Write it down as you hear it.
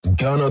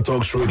Ghana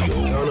Talks Radio.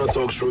 Ghana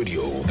Talks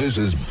Radio. This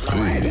is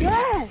big.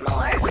 Yes.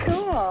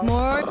 Cool.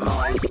 More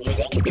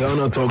music.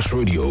 Ghana Talks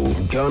Radio.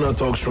 Ghana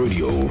Talks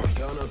Radio.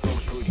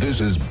 This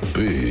is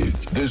big.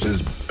 This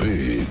is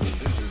big.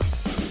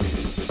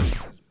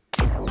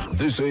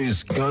 This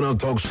is Ghana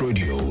Talks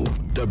Radio,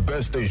 the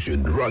best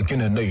station rocking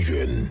the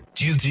nation.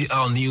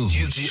 GTR News.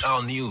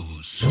 GTR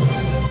News.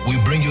 We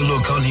bring you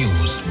local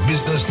news,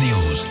 business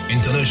news,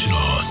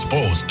 international,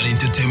 sports, and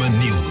entertainment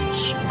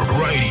news.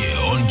 Right here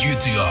on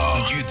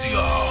GTR.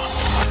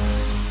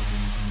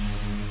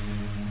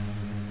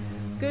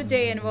 Good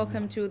day and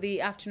welcome to the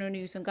afternoon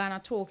news on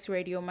Ghana Talks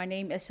Radio. My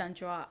name is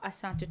Sandra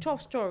Asante.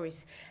 Top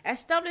stories.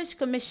 Established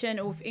Commission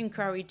of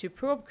Inquiry to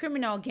probe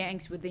criminal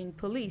gangs within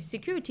police.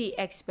 Security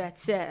expert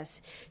says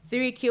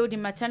 3 killed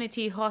in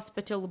maternity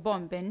hospital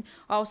bombing.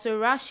 Also,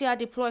 Russia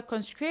deployed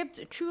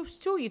conscript troops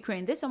to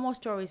Ukraine. There's some more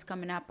stories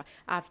coming up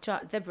after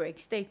the break.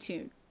 Stay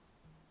tuned.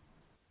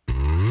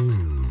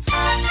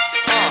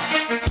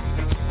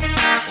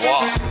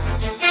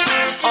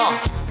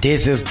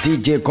 This is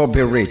DJ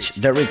Kobe Rich,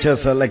 the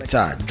richest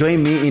selector.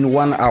 Join me in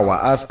 1 hour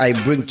as I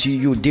bring to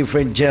you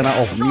different genre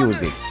of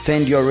music.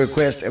 Send your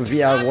request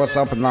via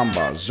WhatsApp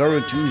number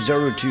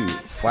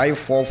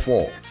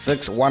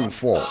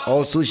 0202-544-614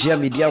 or social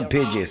media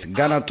pages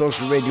Ghana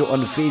Talks Radio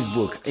on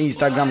Facebook,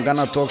 Instagram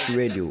Ghana Talks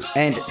Radio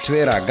and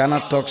Twitter Ghana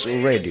Talks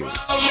Radio.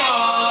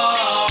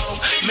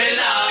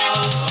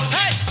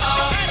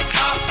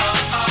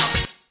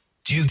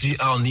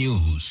 GTR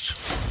News.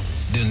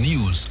 The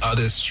news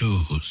others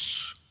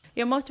choose.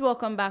 You're most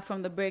welcome back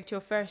from the break to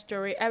your first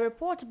story. A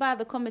report by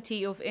the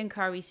Committee of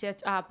Inquiry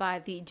set up by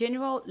the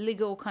General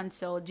Legal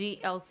Council,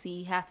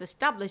 GLC, has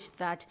established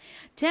that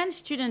 10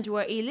 students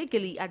were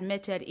illegally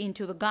admitted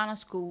into the Ghana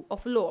School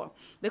of Law.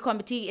 The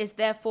committee is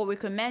therefore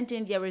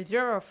recommending their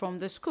withdrawal from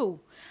the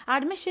school.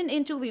 Admission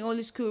into the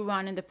only school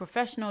running the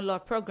professional law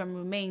program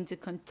remains a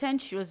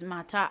contentious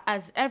matter,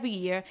 as every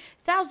year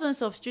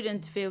thousands of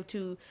students fail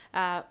to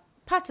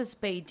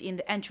participate in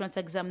the entrance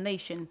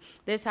examination.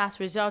 This has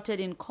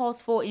resulted in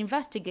calls for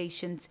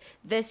investigations.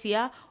 This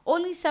year,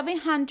 only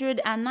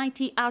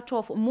 790 out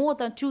of more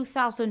than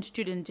 2,000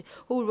 students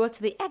who wrote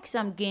the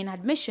exam gained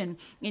admission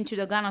into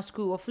the Ghana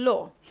School of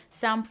Law.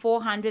 Some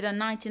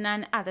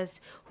 499 others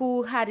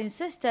who had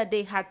insisted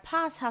they had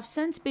passed have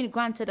since been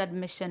granted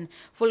admission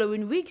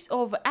following weeks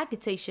of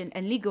agitation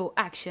and legal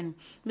action.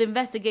 The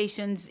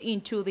investigations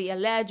into the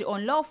alleged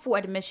unlawful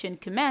admission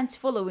commenced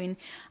following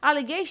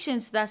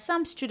allegations that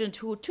some students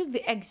who took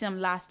the exam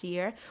last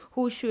year,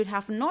 who should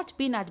have not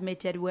been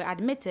admitted, were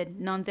admitted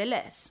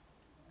nonetheless.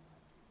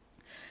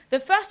 The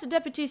first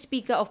Deputy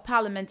Speaker of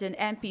Parliament and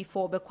MP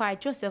for Bekwai,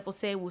 Joseph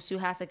Osei-Wusu,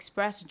 has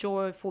expressed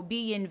joy for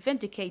being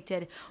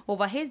vindicated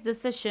over his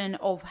decision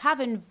of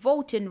having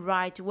voting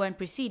right when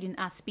proceeding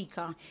as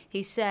Speaker.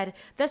 He said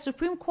the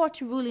Supreme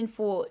Court ruling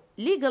for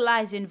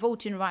legalizing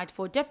voting right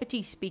for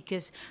deputy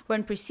speakers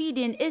when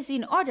proceeding is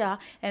in order,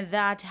 and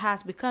that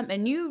has become a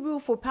new rule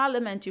for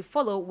Parliament to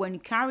follow when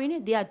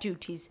carrying their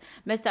duties.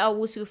 Mr.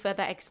 Owusu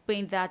further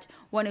explained that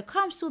when it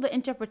comes to the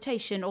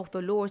interpretation of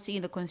the laws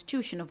in the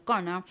Constitution of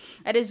Ghana,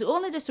 it is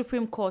only the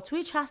Supreme Court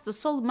which has the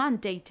sole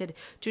mandated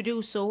to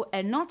do so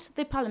and not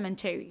the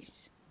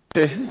parliamentaries.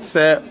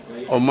 Sir,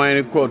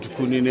 Omani Court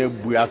Kunine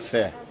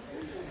Buase.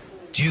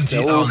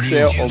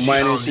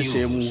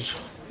 GTR News.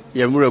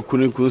 Yamura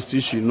Kuni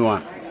Constitution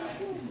no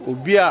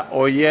Obia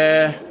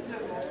oye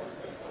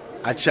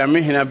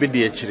achame hina be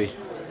de akire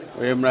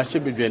oye mrahye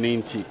bedwane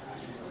nti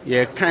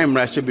ye kan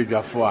mrahye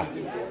bedwafo a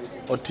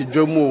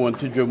otidwomu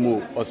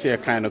ontidwomu ose ye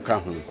kan no ka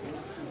ho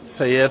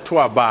se ye to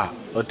aba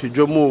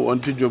otidwomu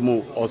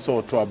ontidwomu ose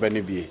oto aba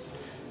ne bie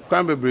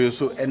kwan bebre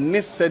so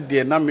enne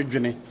sede na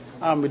medwene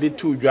a me de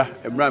tudwa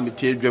emra me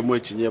tie dwamu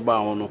akinye ba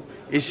ho no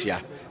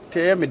ehia te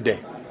ye me de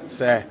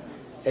se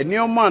eni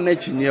o ma na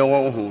akinye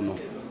wo ho no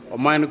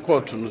Omani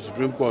Court no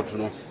Supreme Court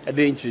no e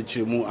de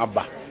nchirichirimu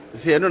aba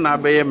se no na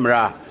abeye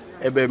mra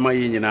ebe ma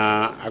yi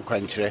nyina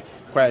akwankyere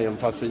kwa ye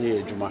mfaso nye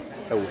adwuma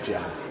e wo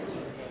fia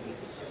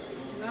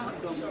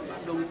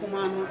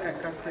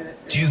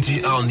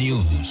GTR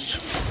News.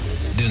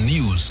 The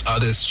news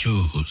others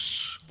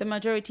choose. The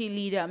majority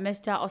leader,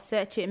 Mr.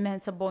 Oseche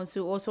Mensah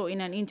Bonsu, also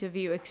in an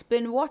interview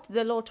explained what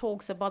the law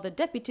talks about the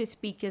deputy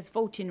speaker's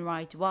voting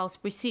right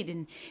whilst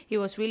proceeding. He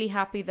was really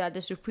happy that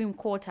the Supreme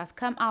Court has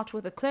come out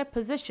with a clear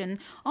position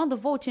on the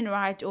voting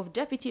right of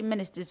deputy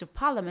ministers of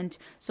parliament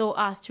so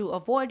as to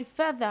avoid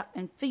further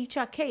and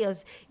future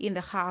chaos in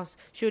the House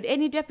should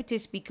any deputy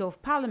speaker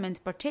of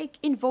parliament partake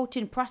in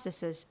voting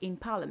processes in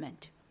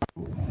parliament.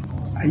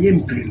 I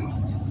am praying,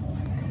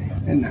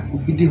 and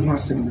obedi ho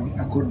asem no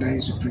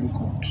akodan Supreme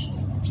Court.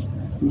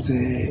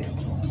 Say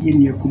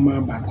yenya kuma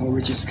ba ko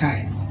Richard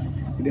Sky,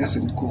 the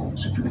asem call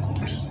Supreme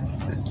Court.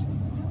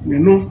 Me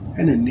no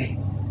ene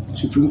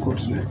Supreme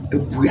Court na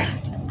ebuya.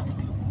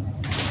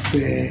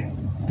 Say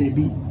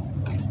baby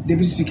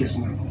deputy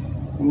speakers na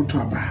moto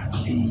aba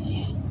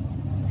eyi.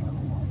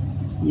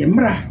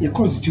 Yemra your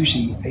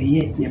constitution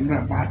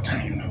yemra ba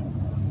time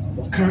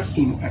no. Oka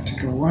in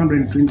article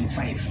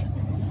 125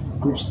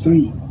 clause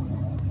 3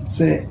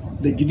 say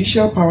the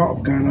judicial power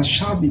of Ghana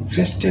shall be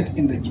vested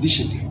in the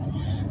judiciary,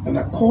 and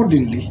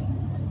accordingly,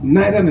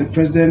 neither the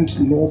President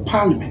nor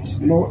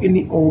Parliament, nor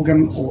any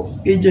organ or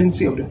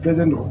agency of the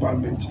President or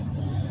Parliament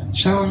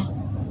shall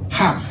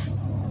have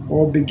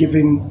or be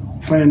given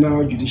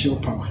final judicial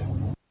power.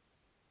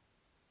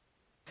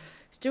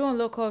 Still on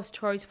local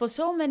stories, for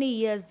so many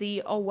years,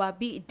 the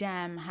Owabi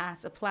Dam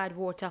has supplied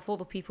water for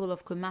the people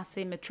of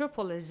Kumasi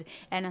Metropolis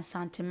and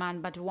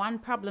Asanteman, but one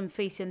problem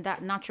facing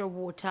that natural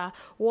water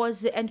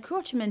was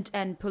encroachment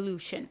and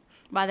pollution.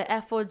 By the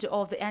effort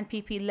of the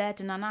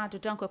NPP-led Nana Addo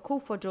Dankwa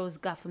Akufo-Addo's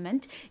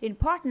government, in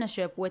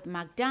partnership with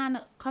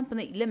Magdan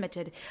Company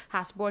Limited,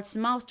 has brought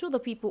smiles to the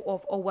people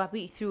of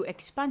Owabi through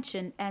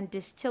expansion and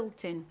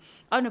distilting.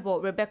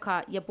 Honorable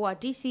Rebecca Yeboah,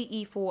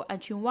 DCE for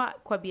Anchunwa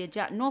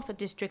Kwabieja North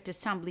District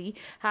Assembly,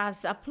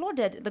 has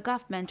applauded the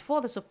government for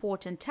the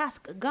support and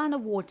tasked Ghana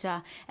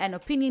Water and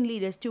opinion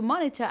leaders to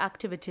monitor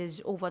activities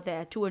over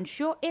there to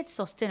ensure its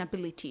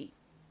sustainability.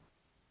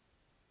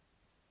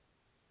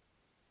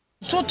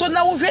 So to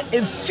now we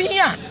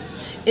efia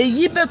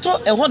eyi beto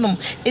ehonum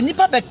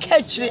enipa be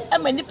kachire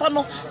ama nipa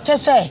no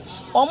tese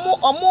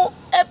omo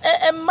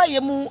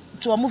emayemu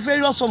to omo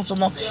various homes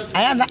no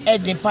aya na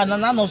edimpa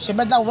na no se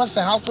beda was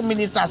house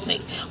minister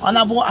say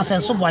honorable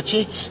Asenso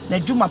Boache na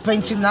djuma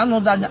painting na no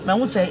da me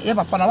hu say ye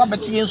papa na wa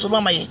beti yenso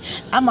ma ye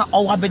ama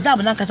owa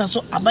bedam na kasa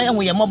so abaye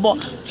hu ye mobo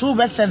two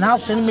works and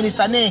housing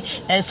minister ne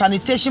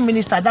sanitation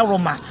minister da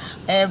Roma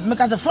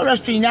make the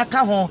forestry nya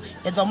ka ho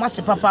e do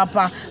mase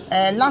papa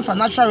lands and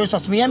natural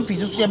resources me MP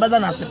so ye beda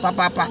na se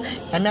papa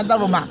e me da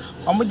Roma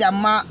omo dia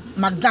ma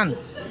Magdan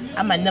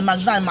ama ne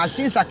Magdan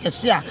machines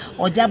akesia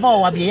o dia ba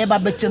o abie ba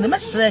beti ne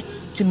mesre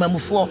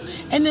timamufo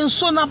ene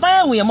nso na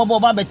ba hu ye mobo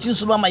ba beti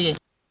nso ba maye.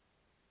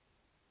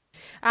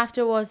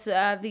 Afterwards,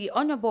 the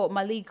Honorable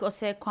Malik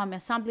Ose Kwame,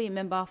 Assembly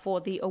member for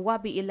the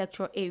Owabi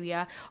electoral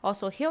area,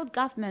 also hailed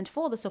government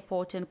for the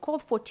support and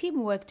called for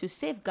teamwork to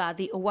safeguard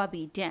the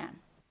Owabi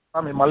Dam.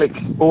 I'm Malik,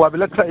 Owabi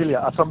electoral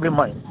area, Assembly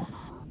mine.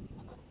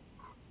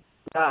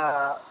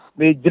 The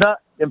Jina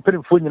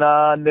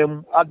Empirifuna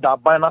name at the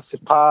Bina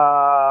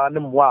Sipa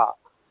Nemwa,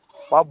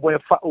 Wabwe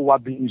Fa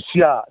Owabi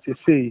Isia, they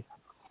say,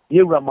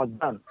 Ye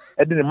Ramadan,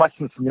 and the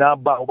machines in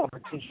Yaba,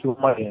 Wabati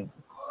Shumayan.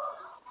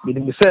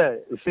 Meaning, say,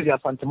 the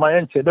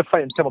Asanteman, the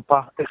fine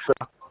temper extra.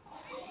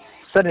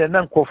 Sending an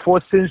uncle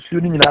for since you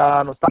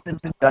no starting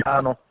to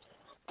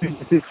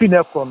say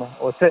Finecono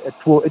or say a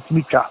tour at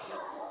Mika.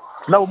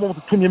 Now, more to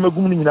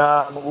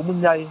Tunimagumina,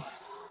 Umunyai.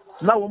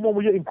 Now,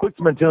 more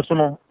encroachment, and so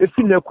on. If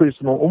you know,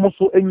 question, almost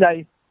so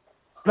any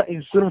not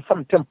insurance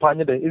some temper,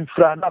 the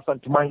infra, nothing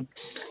to mind.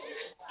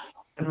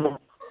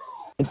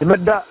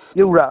 Intimate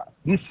Yura,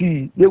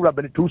 DC, Yura,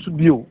 but it also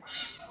be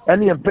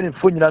any penny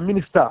for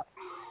minister.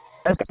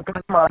 And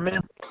Mamma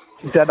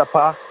said a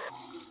pa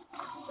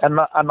and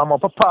I'm a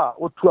papa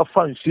or to a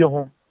fancy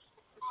home.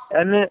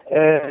 And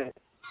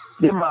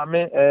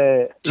Mamma,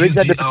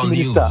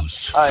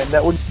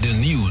 the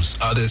news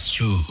others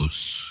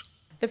choose.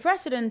 The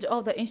president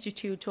of the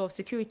Institute of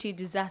Security,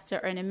 Disaster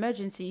and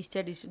Emergency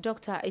Studies,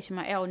 Dr.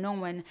 Ismail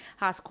Norman,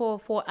 has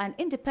called for an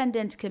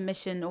independent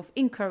commission of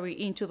inquiry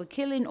into the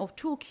killing of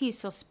two key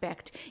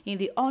suspects in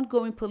the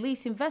ongoing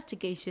police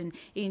investigation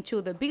into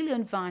the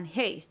Billion Van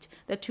heist.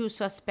 The two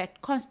suspects,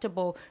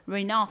 Constable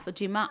Reynolf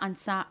Jima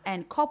Ansa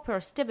and Corporal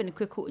Stephen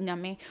Kweku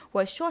Nyame,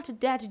 were shot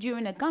dead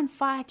during a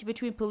gunfight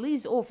between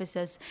police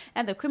officers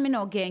and the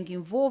criminal gang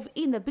involved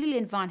in the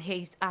Billion Van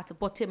heist at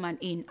Boteman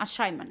in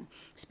Ashaiman.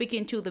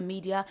 Speaking to the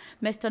media,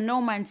 Mr.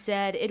 Norman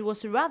said it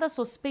was rather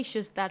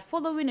suspicious that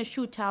following a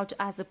shootout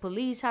as the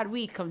police had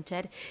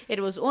recounted, it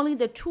was only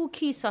the two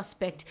key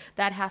suspects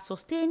that had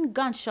sustained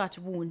gunshot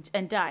wounds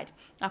and died.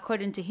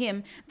 According to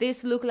him,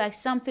 this looked like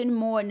something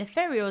more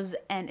nefarious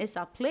and is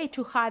a play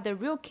to hide the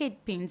real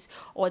kingpins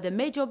or the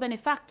major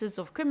benefactors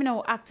of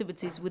criminal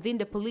activities within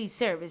the police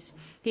service.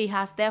 He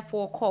has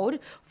therefore called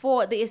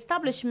for the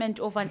establishment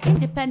of an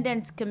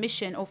independent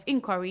commission of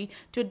inquiry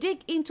to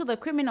dig into the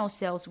criminal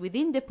cells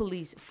within the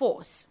police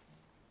force.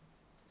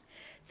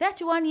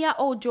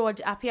 31-year-old George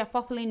Appiah,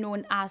 popularly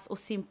known as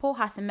Osimpo,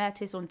 has met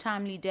his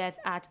untimely death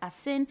at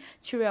Asin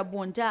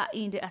Chiriabonda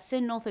in the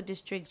Asin North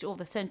District of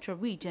the Central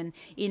Region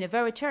in a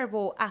very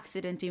terrible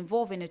accident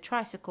involving a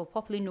tricycle,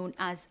 popularly known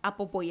as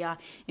Apoboya.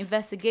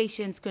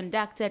 Investigations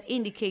conducted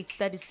indicates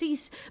that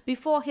deceased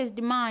before his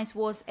demise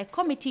was a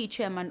committee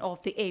chairman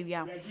of the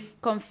area.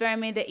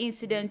 Confirming the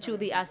incident to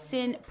the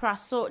Asin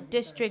Praso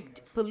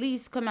District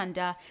Police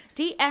Commander,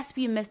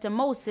 DSP Mr.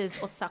 Moses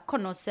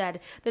Osakono said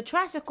the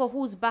tricycle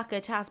whose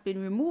bucket has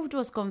been removed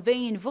was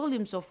conveying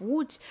volumes of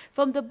wood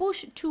from the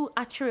bush to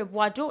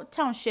Achirewado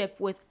Township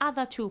with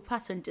other two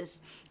passengers.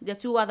 The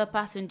two other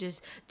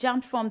passengers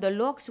jumped from the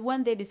logs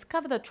when they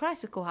discovered the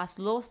tricycle has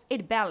lost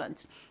its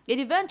balance. It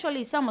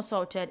eventually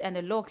somersaulted and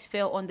the logs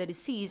fell on the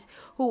deceased,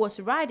 who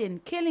was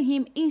riding, killing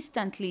him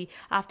instantly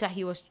after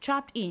he was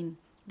trapped in.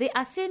 The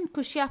Asin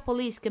Kushia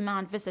Police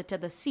Command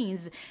visited the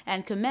scenes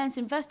and commenced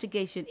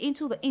investigation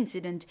into the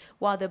incident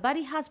while the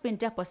body has been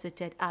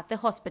deposited at the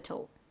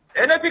hospital.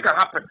 Anything can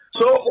happen.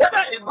 So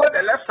whether it go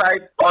the left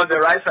side or the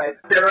right side,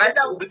 the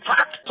rider will be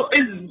trapped. So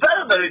it's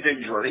very, very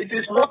dangerous. It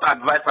is not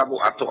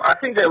advisable at all. I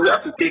think that we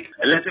have to take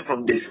a lesson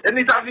from this. And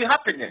it has been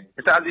happening.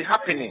 It has been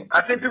happening.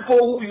 I think people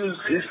who use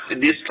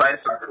this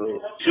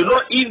tricycle should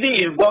not even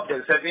involve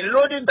themselves in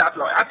loading that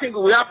law. I think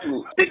we have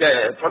to take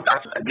a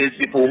protest against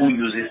people who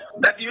use it.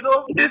 That,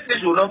 this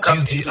thing will not come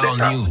to the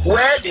camp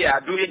where they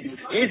are doing this.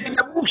 It's in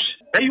the bush.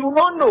 And you will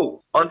not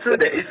know until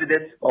the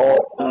incident or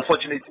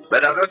unfortunate.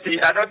 But I don't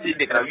think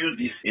they can use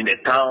this in a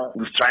town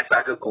with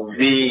tricycle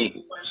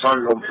conveying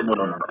some lump. No.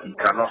 It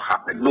cannot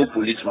happen. No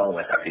policeman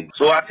will happen.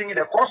 So I think in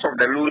the course of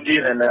the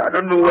loading, and I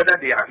don't know whether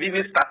they have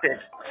even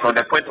started from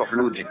the point of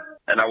loading.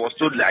 And I was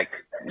told like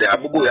the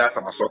Abubu has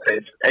some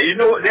assorted. And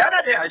the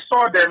other day I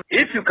saw them.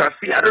 If you can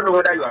see, I don't know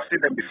whether you have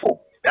seen them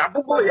before. The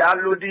Abubu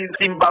are loading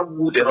timber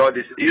wood and all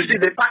this. You see,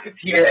 they pack it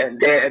here and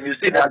there, and you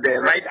see that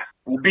the rider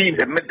will be in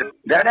the middle.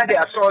 The other day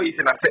I saw it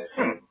and I said,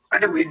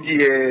 anyway,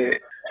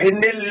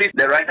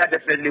 the rider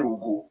definitely will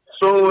go.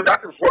 So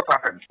that is what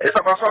happened. It's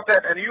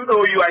assorted, and you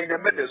are in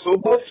the middle. So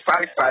both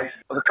sides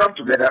will come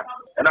together.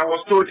 And I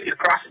was told it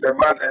crashed the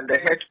man, and the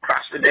head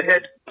crashed. The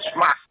head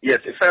smashed. Yes,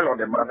 it fell on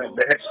the man, and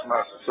the head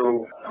smashed.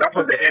 So that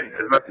was the end,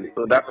 exactly.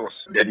 So that was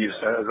the news.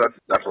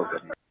 That was the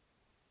news.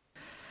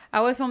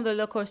 Away from the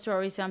local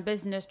stories and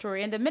business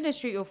story, and the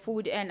Ministry of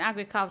Food and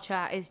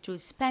Agriculture is to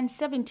spend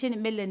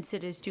 17 million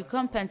cedis to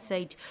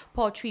compensate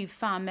poultry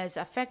farmers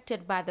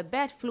affected by the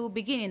bird flu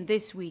beginning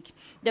this week.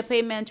 The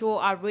payment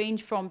will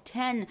range from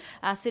 10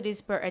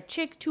 cedis per a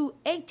chick to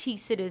 80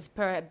 cedis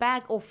per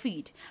bag of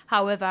feed.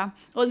 However,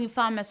 only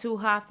farmers who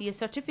have the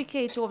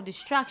certificate of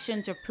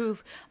distraction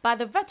approved by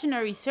the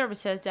Veterinary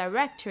Services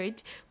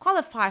Directorate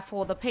qualify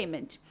for the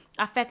payment.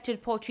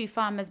 Affected poultry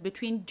farmers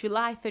between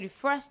July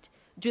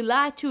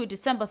to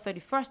December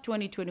 31st,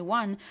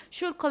 2021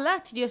 should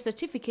collect their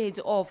certificates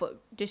of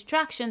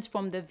distractions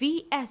from the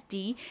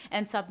VSD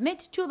and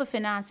submit to the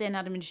Finance and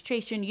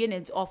Administration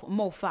units of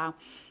MOFA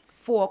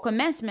for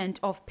commencement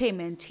of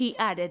payment, he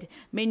added.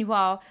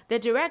 Meanwhile, the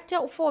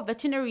Director for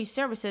Veterinary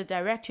Services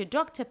Director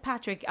Dr.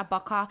 Patrick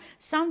Abaka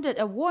sounded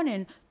a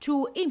warning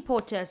to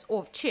importers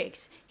of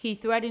chicks. He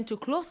threatened to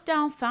close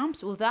down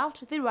farms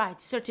without the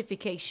right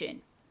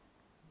certification.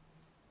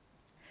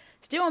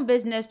 Still on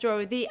business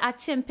story, the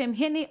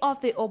Achimpimhini of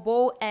the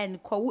Obo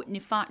and Kwawu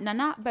Nifa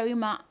Nana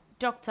Berima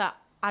Dr.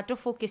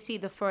 Adolfo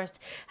Kesi I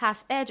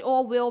has urged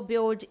all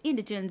well-built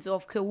indigents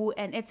of Kwawu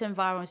and its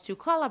environs to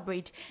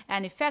collaborate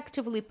and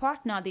effectively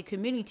partner the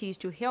communities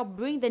to help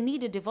bring the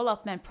needed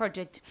development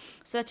projects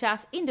such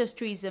as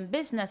industries and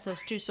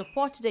businesses to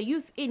support the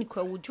youth in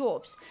Kwawu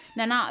jobs.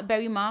 Nana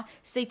Berima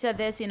stated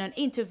this in an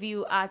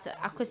interview at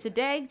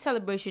Akweside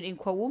celebration in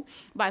Kwawu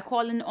by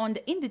calling on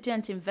the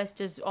indigent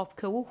investors of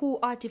Kwawu who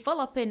are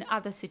developing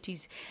other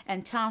cities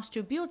and towns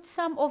to build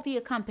some of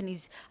their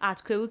companies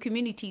at Kwawu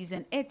communities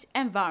and its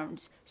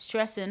environs,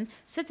 stressing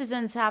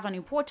citizens have an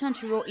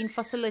important role in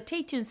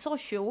facilitating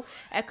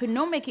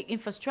socio-economic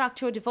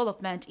infrastructure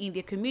development in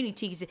their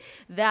communities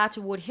that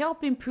would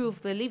help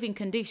improve the living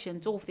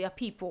conditions of their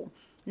people.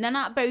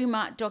 Nana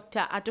Berima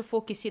Dr.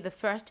 Adolfo Kesi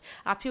I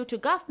appealed to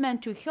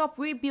government to help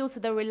rebuild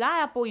the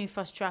reliable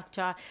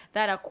infrastructure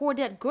that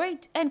accorded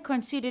great and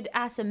considered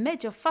as a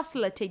major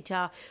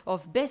facilitator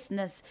of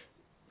business,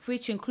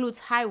 which includes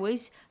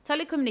highways,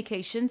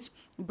 telecommunications,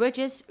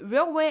 bridges,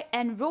 railway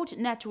and road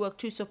network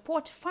to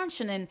support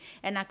functioning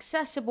and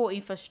accessible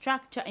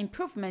infrastructure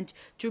improvement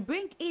to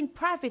bring in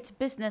private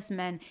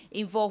businessmen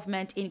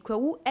involvement in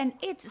Kwawu and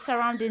its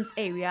surroundings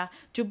area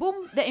to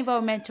boom the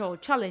environmental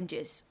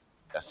challenges.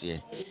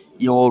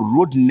 Your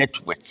road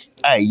network,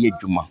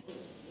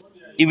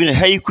 even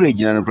how you create,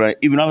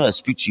 even after I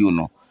speak to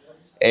you,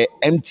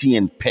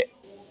 MTN pet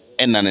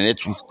and a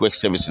network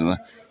services,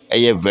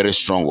 very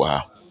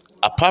strong.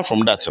 Apart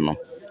from that,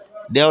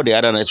 there are the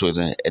other networks,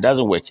 it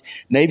doesn't work.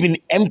 Now, even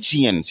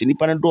MTN,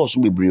 independent doors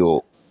will be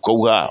brio,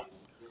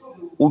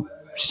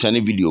 send a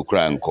video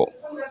crying call,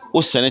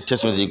 or send a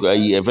text message,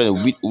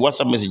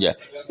 WhatsApp messenger,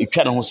 you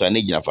can't host an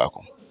agent of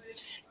Falcon.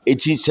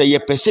 It is a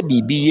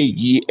percebi be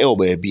ye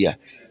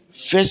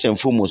first and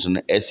foremost,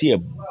 I see a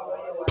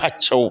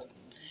patch of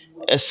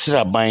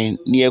extra buying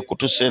near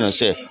Kotosen and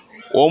say,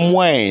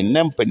 wine,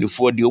 Nampany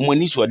for the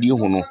Omanis were the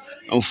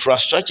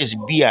infrastructures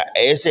be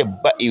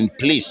in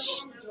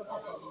place.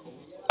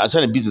 As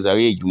a business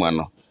area,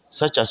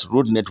 such as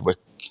road network,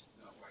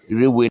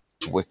 railway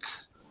network.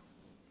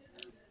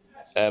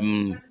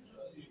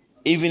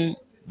 Even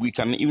we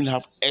can even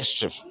have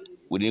airstrip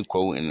within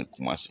Kwawu and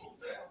Kumasi.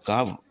 Can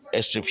have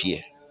airstrip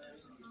here.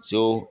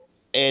 So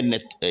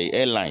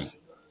airline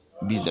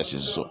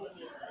businesses so.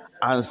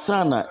 And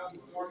sana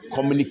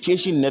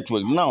communication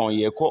network now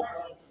you call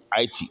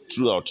IT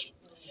throughout.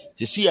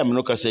 You see, I'm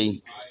not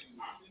saying,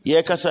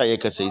 you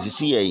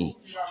see,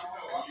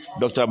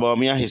 Dr.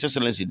 Bawumia, His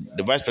Excellency,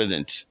 the Vice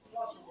President,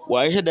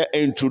 why had to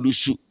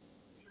introduce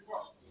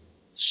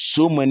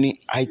so many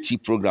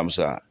IT programs?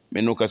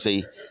 Menoka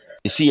say,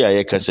 you see,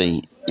 you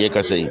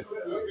say,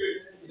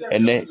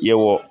 and then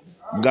you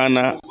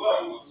Ghana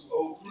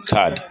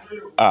card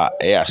are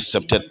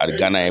accepted at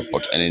Ghana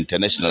Airport and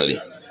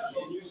internationally.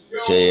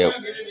 Say,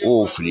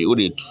 free,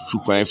 the two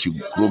crime fi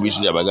Grobis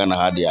in Ghana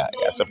had they are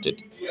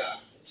accepted.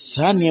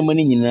 Sanya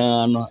money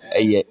no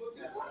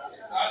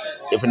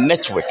if a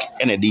network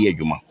and a day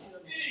juma.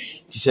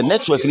 It is a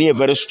network near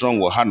very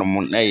strong or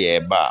Hanum na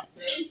bar.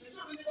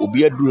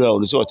 Obia do her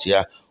resort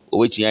here or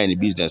waiting in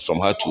business from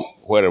her to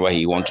wherever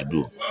he want to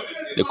do.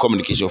 The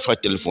communication for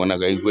telephone,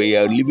 we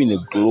are living in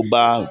a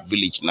global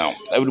village now.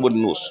 Everybody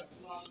knows.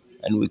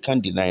 And we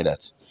can't deny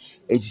that.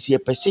 It is a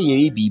per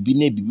se be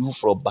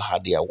for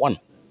Bahadia one.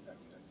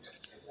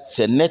 It's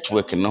a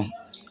network, no,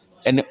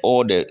 and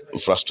all the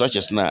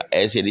infrastructures now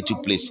as a little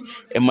place.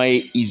 Am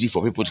I easy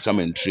for people to come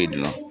and trade,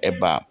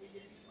 eba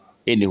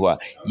anywhere.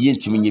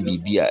 Yintimini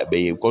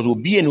be because we'll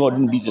be in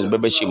ordinary business,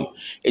 baby.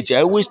 It's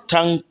I always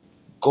thank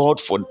God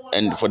for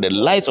the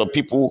lives of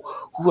people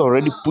who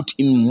already put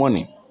in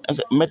money. As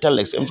a metal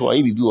exempt or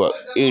ABB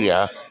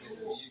area,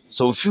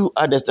 some few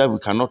others that we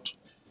cannot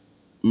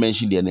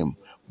mention their name.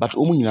 But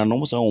only in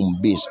almost our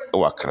own base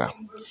or Accra.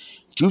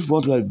 If you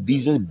want to have a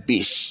business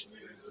base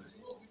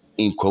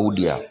in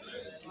Kaudia,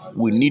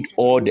 we need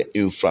all the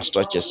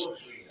infrastructures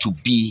to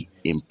be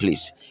in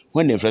place.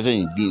 When the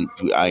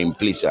infrastructure are in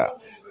place,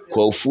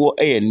 Kaufuo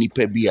and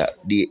Nipebia,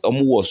 they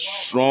almost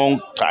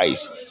strong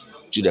ties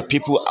to the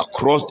people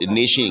across the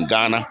nation in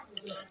Ghana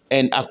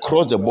and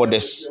across the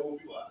borders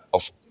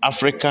of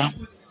Africa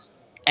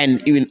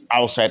and even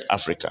outside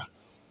Africa,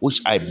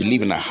 which I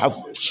believe and I have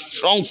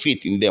strong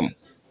faith in them.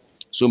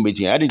 So, this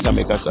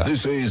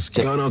is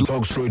Ghana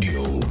Talks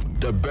Radio,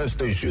 the best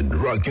station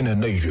rocking the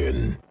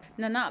nation.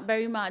 Nana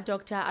Berima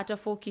Dr.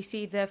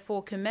 Atafokisi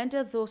therefore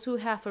commended those who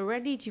have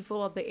already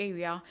developed the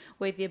area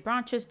with their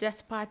branches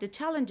despite the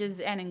challenges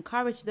and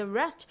encouraged the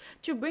rest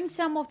to bring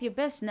some of their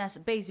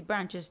business-based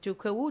branches to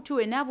Kwewu to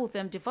enable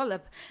them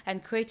develop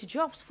and create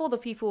jobs for the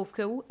people of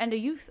Kwewu and the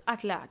youth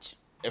at large.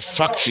 A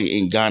factory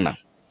in Ghana,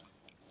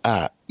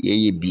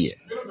 beer.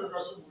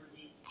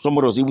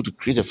 Somebody was able to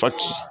create a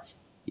factory,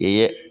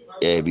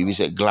 we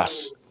say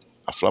glass,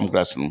 a flame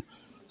glass.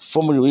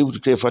 Formerly, we were able to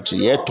create a factory,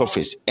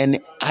 toffees, and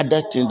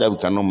other things that we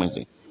cannot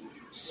mention.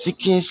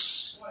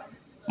 Sickins,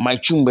 my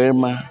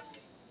Chumberma,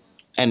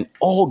 and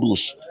all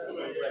those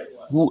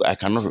who I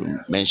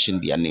cannot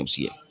mention their names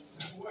here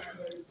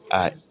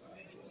are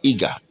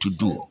eager to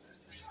do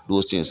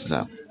those things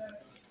now.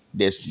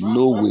 There's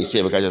no way,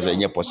 say, because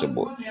it's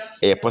possible.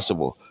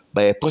 Possible.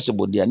 But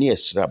possible, they are near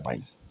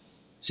Srabai.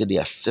 So they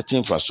are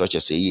certain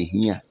infrastructures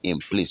here in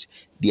place.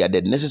 They are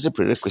the necessary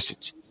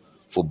prerequisite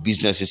for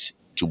businesses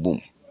to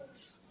boom.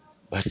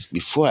 But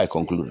before I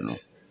conclude,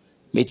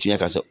 make me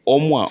say,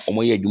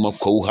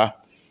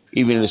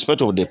 even in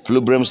respect of the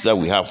problems that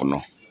we have,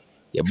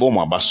 the bomb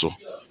abaso.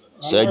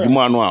 So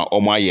Jumano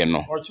or my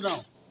yeno.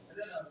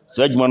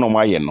 So Jumano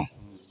my yeno.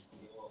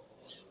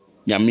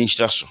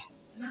 Yaminstraso.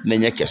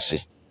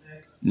 Nanyakase.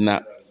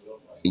 Na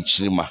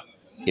Ichima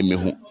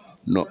Emehu.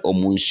 No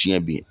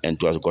omunsiabi and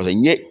to us because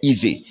it's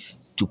easy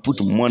to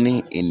put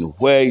money in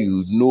where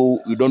you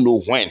don't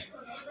know when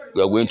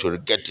you are going to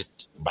get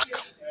it back.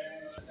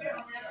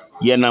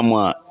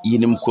 Yanama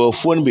yinim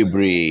kwafon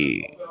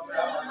bebre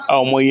a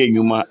omoye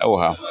nyuma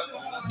ewa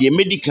the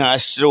medical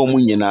asre omu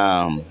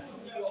nyina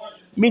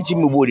minti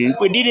mebodi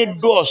ko di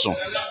doso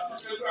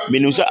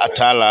menu se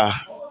atala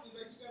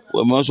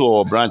we mo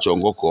so branch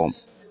ongoko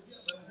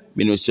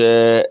menu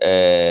se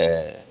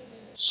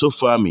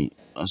sofami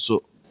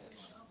so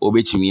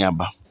obetimi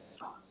aba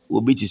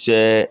obeti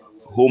se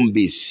home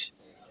base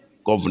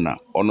governor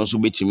ono so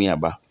betimi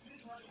aba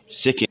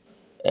second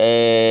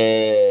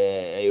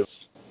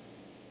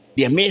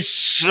the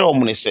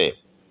mesre say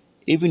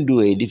even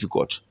though it's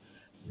difficult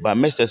but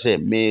Mr. say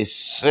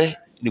mesre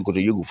ni ko to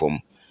yogu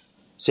form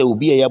say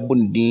obi ya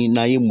bondi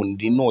na ye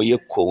mundi no ye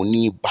ko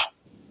ni ba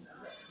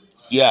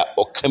ya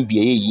o kan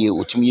bia ye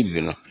otimi ye bi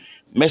no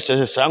Mr.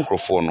 say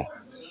sankrofo no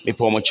me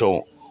pa mo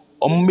chew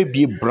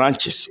maybe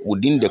branches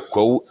within the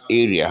Kwewu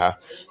area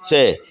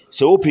say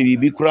open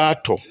bibi kura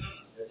to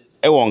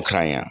e won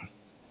kran ya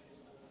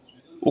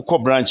ukọ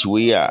branch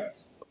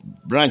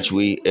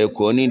we e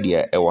ko ni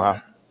dia e wa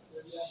ha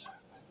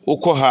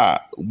ukọ ha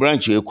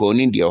branch we ko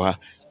ni dia wa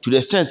to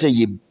the sense say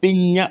ye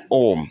benya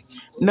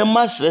na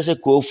masre say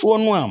Kwewu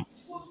no am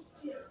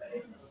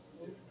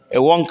e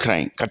won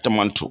kran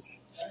katamanto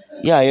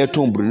ya ye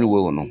to Bruni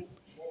we no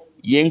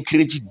ye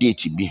create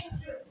date bi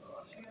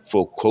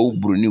for Kwewu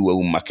Bruni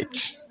Wewu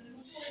market.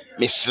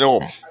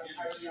 Mesre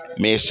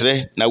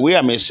na we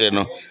are mesre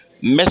no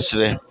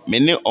mesre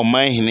mene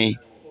oman hene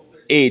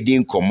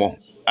edin komo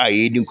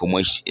edin komo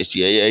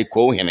e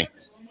Kwewu hene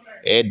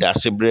da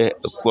sebre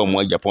ko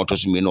mo Japan to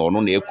so me no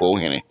no na Kwewu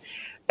hene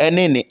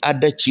ene ne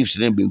other chiefs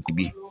na benku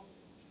bi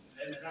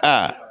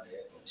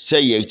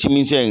say ye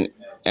timi say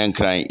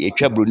enkran ye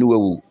twa Bruni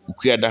Wewu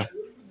ukuada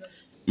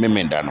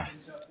memenda no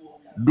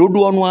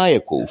dodo no aye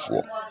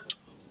Kwewufo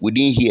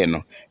within here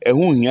no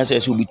ehun hia say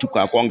so bi tu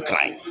kwa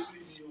konkran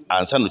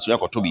ansa no tumi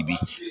akoto bibi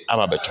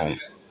aba beton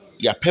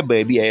ya pe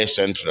ba bi e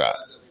central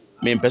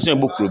me person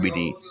bokro bi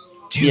din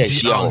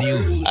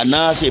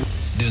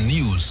The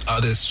news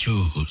are the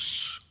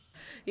shoes.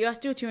 You are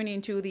still tuning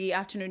into the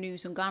afternoon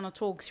news on Ghana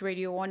Talks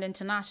Radio. On the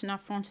international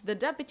front, the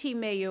deputy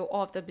mayor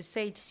of the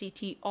besieged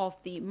city of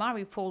the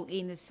Mariupol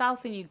in the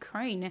southern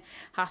Ukraine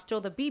has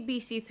told the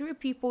BBC 3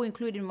 people,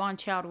 including 1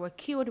 child, were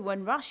killed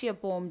when Russia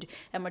bombed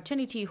a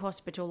maternity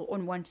hospital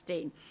on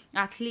Wednesday.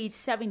 At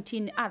least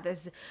 17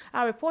 others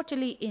are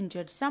reportedly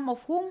injured, some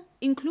of whom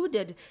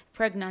included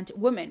pregnant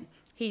women.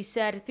 He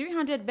said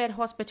 300-bed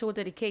hospital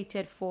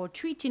dedicated for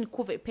treating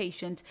COVID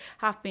patients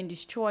have been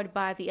destroyed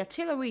by the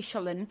artillery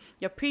shelling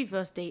the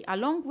previous day,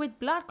 along with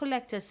blood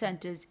collector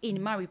centers in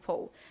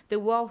Mariupol. The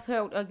World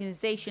Health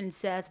Organization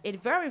says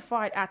it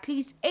verified at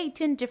least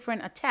 18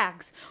 different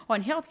attacks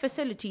on health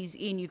facilities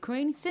in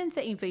Ukraine since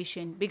the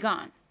invasion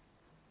began.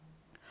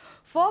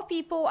 4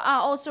 people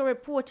are also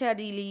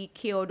reportedly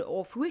killed,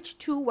 of which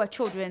 2 were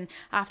children,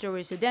 after a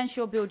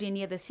residential building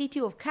near the city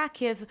of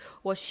Kharkiv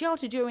was shelled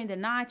during the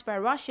night by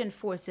Russian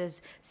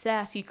forces,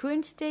 says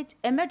Ukraine State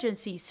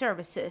Emergency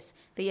Services.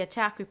 The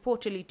attack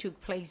reportedly took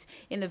place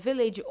in the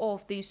village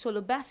of the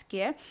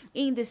Solobaskia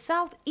in the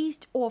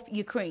southeast of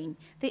Ukraine.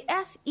 The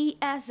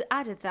SES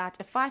added that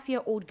a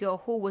 5-year-old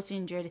girl who was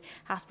injured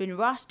has been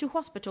rushed to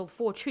hospital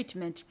for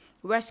treatment.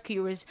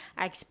 Rescuers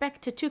are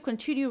expected to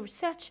continue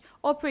search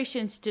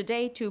operations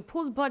today to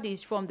pull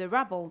bodies from the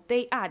rubble,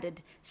 they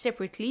added.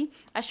 Separately,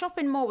 a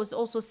shopping mall was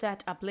also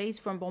set ablaze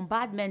from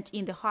bombardment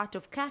in the heart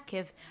of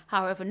Kharkiv.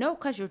 However, no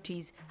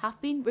casualties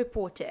have been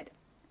reported.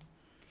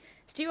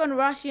 Still on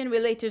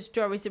Russian-related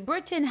stories,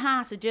 Britain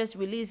has just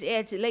released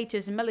its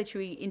latest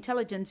military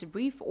intelligence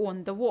brief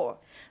on the war.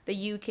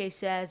 The UK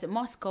says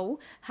Moscow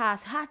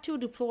has had to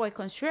deploy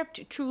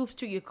conscript troops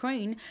to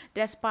Ukraine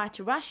despite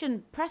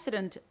Russian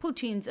President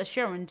Putin's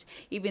assurance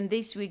even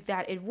this week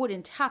that it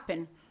wouldn't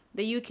happen.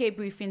 The UK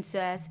briefing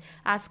says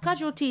as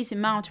casualties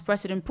mount,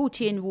 President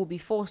Putin will be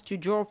forced to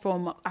draw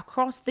from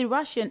across the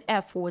Russian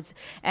Air Force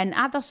and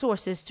other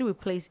sources to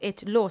replace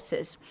its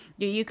losses.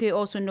 The UK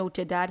also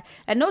noted that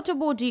a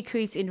notable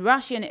decrease in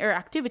Russian air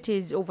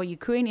activities over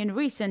Ukraine in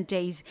recent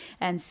days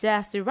and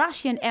says the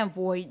Russian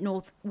envoy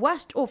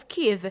northwest of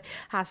Kiev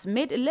has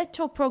made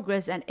little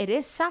progress and it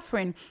is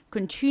suffering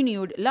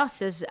continued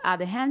losses at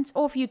the hands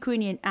of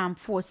Ukrainian armed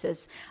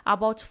forces.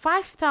 About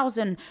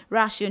 5,000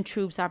 Russian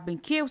troops have been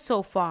killed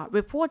so far,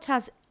 report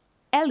has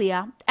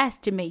earlier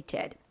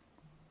estimated.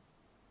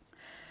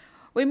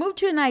 We move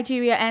to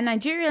Nigeria, and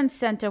Nigerian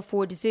Center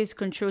for Disease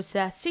Control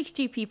says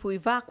 60 people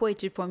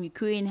evacuated from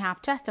Ukraine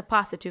have tested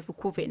positive for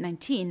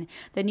COVID-19.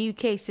 The new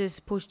cases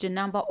pushed the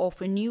number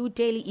of new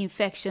daily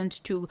infections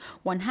to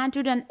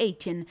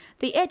 118,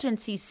 the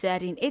agency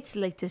said in its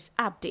latest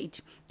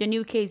update. The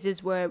new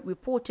cases were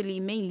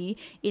reportedly mainly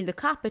in the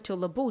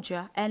capital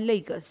Abuja and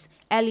Lagos.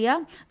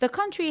 Earlier, the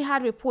country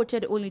had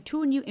reported only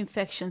 2 new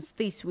infections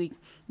this week,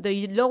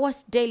 the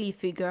lowest daily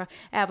figure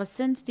ever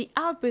since the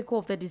outbreak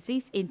of the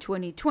disease in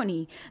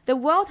 2020. The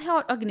World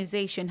Health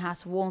Organization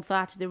has warned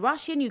that the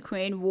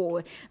Russian-Ukraine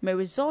war may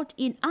result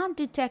in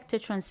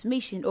undetected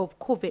transmission of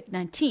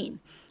COVID-19.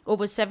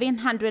 Over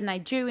 700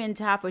 Nigerians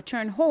have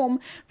returned home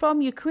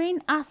from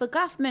Ukraine as the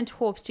government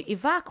hopes to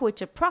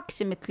evacuate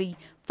approximately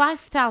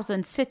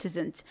 5,000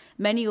 citizens.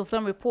 Many of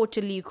them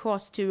reportedly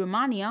crossed to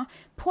Romania,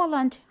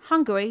 Poland,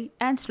 Hungary,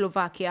 and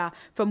Slovakia,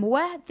 from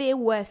where they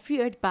were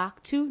ferried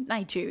back to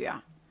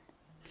Nigeria.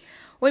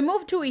 We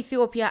move to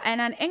Ethiopia, and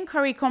an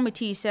inquiry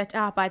committee set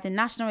up by the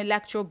National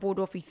Electoral Board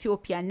of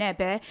Ethiopia,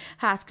 NEBE,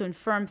 has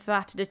confirmed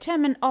that the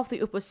chairman of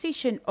the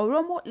opposition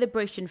Oromo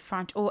Liberation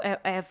Front,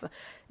 OLF,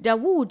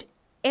 Dawood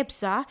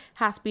Ibsa,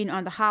 has been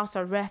under house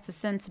arrest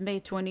since May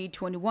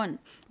 2021.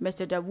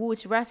 Mr.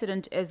 Dawood's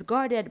residence is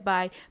guarded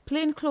by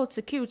plainclothes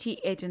security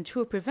agent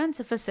who prevents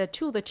a visit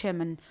to the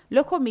chairman,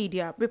 local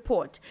media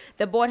report.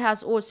 The board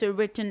has also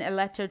written a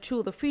letter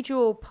to the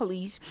Federal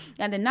Police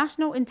and the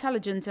National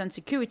Intelligence and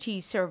Security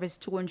Service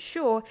to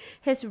ensure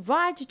his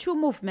right to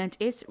movement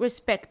is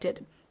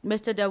respected.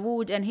 Mr.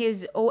 Dawood and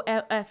his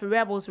OLF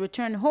rebels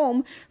returned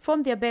home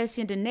from their base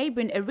in the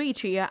neighboring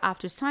Eritrea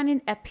after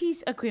signing a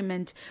peace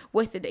agreement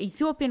with the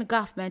Ethiopian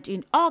government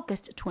in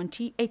August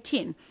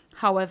 2018.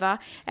 However,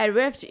 a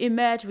rift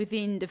emerged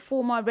within the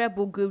former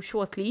rebel group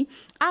shortly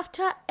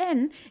after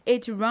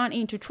it ran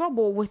into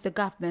trouble with the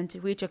government,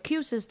 which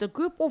accuses the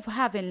group of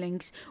having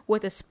links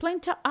with a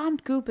splinter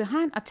armed group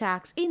behind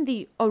attacks in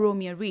the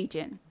Oromia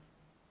region.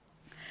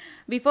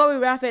 Before we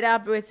wrap it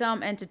up with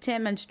some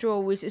entertainment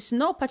stories,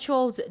 Snow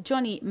Patrol's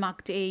Johnny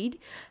McDade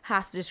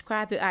has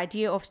described the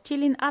idea of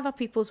stealing other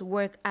people's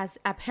work as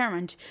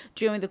abhorrent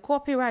during the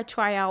copyright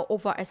trial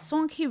over a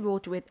song he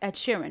wrote with Ed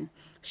Sheeran.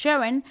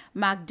 Sheeran,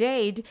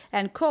 McDade,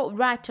 and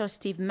co-writer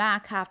Steve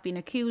Mack have been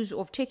accused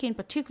of taking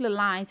particular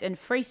lines and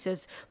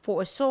phrases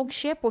for a song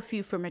Shape of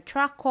You from a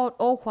track called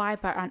Oh Why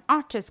by an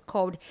artist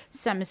called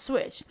Sammy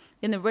Switch.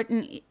 In the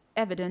written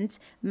evidence,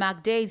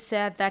 McDade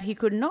said that he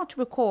could not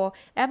recall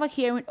ever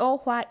hearing Oh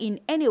Why in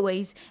any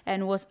ways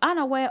and was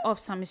unaware of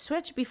Sammy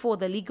Switch before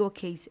the legal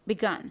case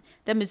began.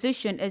 The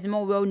musician is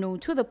more well known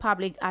to the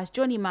public as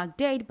Johnny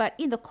McDade, but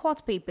in the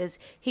court papers,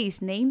 he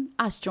is named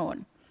as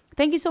John.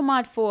 Thank you so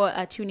much for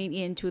tuning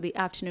in to the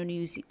afternoon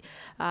news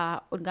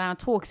on Ghana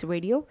Talks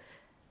Radio.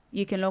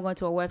 You can log on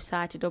to our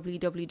website at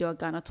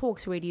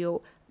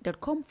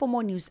www.ghanatalksradio.com for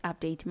more news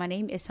update. My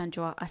name is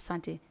Sandra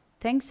Asante.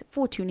 Thanks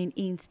for tuning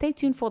in. Stay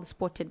tuned for the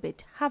Sport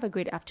Tidbit. Have a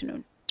great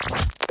afternoon.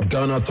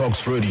 Ghana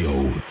Talks Radio,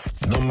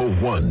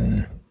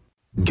 #1.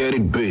 Get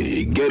it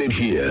big, get it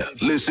here.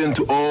 Listen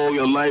to all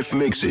your live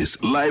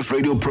mixes, live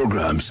radio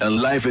programs,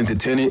 and live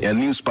entertaining and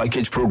news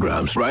package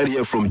programs right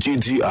here from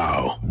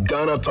GTR,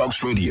 Ghana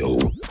Talks Radio.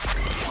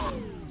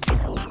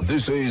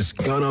 This is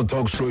Ghana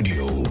Talks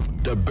Radio,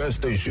 the best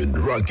station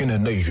rocking the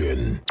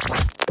nation.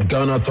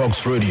 Ghana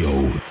Talks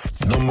Radio,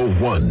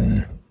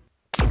 #1.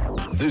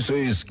 This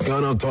is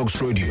Ghana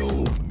Talks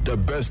Radio, the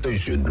best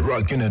station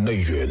rocking the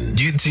nation.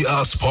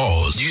 GTR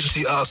Sports.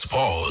 GTR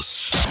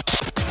Sports.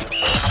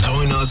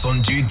 Join us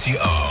on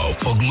GTR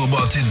for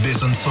global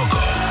tidbits and soccer.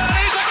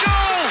 Here's a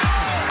goal!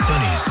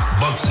 Tennis,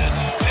 boxing,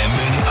 and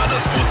many other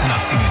sporting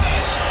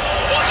activities.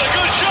 What a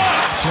good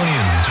shot! Tune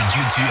in to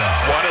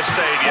GTR. What a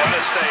stadium! What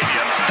a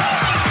stadium!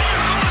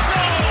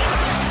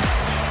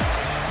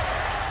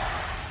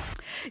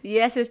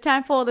 Yes, it's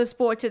time for the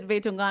Sport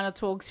Tidbit on Ghana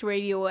Talks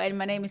Radio, and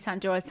my name is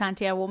Sandra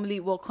Asante. I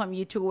warmly welcome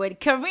you to it.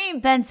 Karim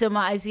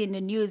Benzema is in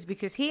the news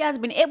because he has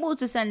been able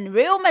to send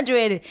Real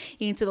Madrid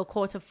into the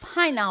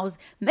quarterfinals,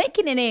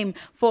 making a name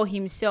for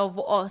himself.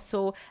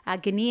 Also, a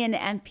Ghanaian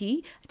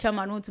MP,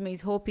 Chairman Untumi,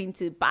 is hoping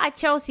to buy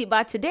Chelsea,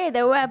 but today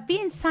there were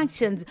being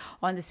sanctions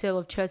on the sale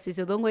of Chelsea.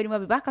 So don't go anywhere.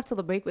 We'll be back after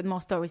the break with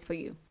more stories for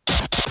you.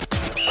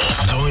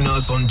 Join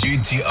us on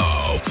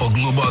GTR for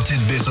global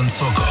tidbits and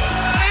soccer.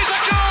 Here's a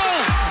goal!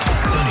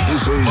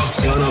 This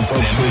is Ghana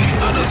Talks Radio,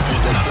 other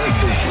sporting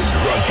activities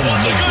rocking the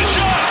nation.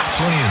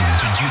 Tune in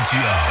to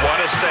GTR. What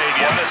a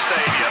stadium! What a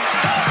stadium!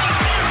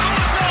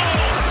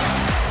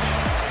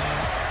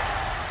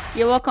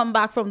 You're welcome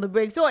back from the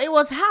break. So it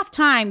was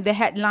halftime. The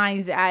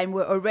headlines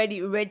were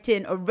already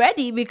written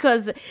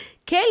because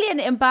Kylian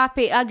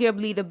Mbappe,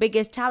 arguably the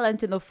biggest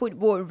talent in the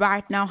football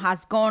right now,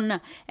 has gone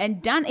and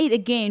done it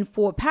again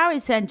for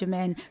Paris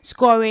Saint-Germain,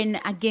 scoring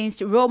against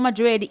Real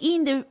Madrid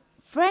in the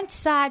French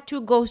side 2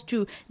 goals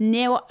to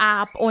nil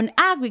up on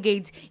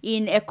aggregate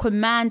in a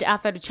command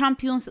after the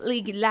Champions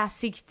League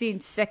last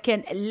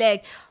 16-second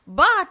leg.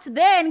 But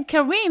then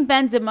Karim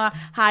Benzema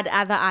had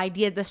other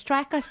ideas. The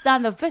striker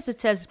stunned the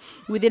visitors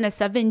within a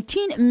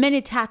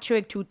 17-minute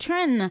hat-trick to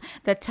turn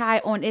the tie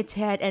on its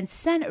head and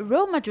send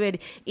Real Madrid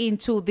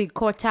into the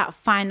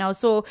quarter-final.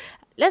 So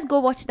let's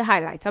go watch the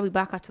highlights. I'll be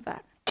back after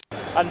that.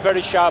 And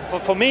very sharp.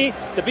 But for me,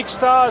 the big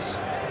stars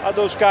are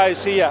those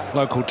guys here.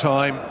 Local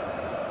time.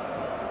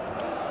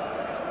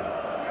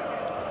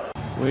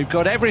 We've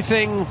got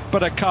everything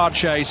but a car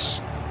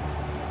chase.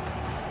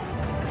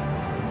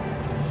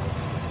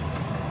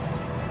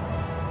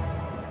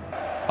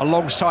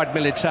 Alongside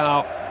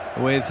Militao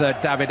with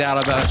David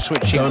Alaba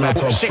switching back.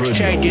 6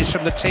 changes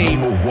from the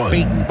team,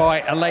 beaten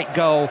by a late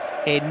goal.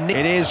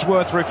 It is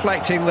worth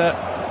reflecting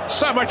that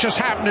so much has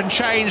happened and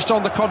changed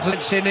on the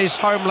continent in his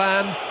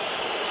homeland.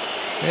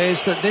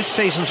 Is that this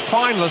season's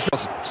finals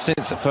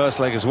since the first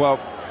leg as well.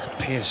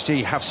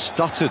 PSG have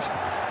stuttered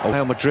on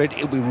Real Madrid.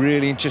 It'll be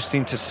really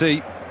interesting to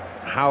see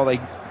how they.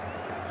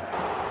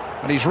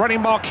 And he's running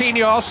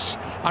Marquinhos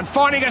and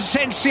finding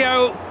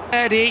Asensio.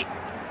 Eddie.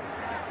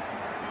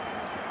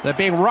 They're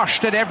being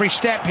rushed at every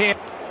step here.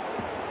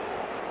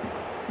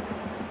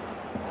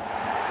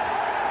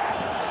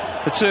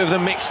 The two of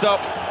them mixed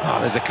up. Oh,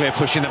 there's a clear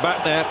push in the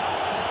back there.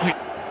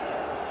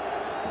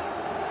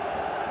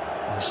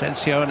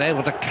 Asensio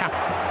unable to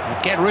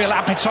get real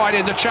appetite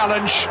in the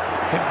challenge.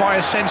 Hit by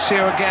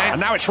Asensio again. And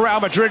now it's Real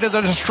Madrid that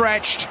are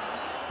stretched.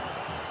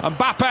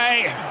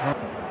 Mbappe.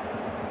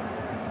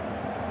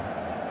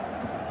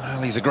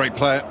 Well, he's a great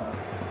player.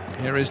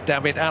 Here is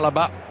David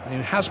Alaba, who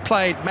has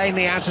played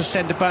mainly as a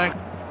centre-back,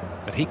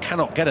 but he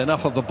cannot get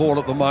enough of the ball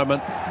at the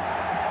moment.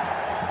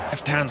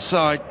 Left-hand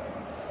side.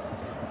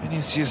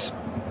 Vinicius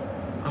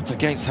up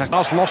against that.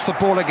 Lost the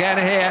ball again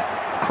here.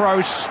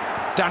 Kroos,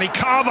 Dani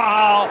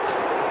Carvajal.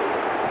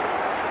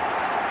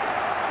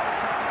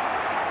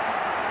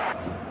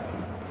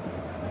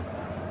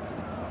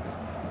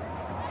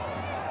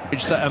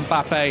 That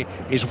Mbappe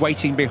is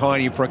waiting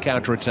behind you for a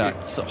counter-attack.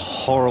 It's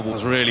horrible.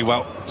 It's really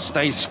well.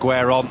 Stays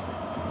square on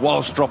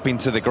whilst dropping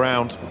to the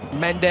ground.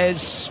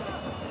 Mendes.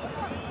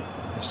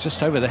 It's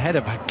just over the head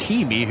of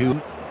Hakimi,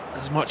 who,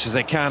 as much as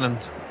they can,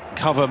 and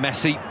cover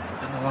Messi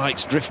and the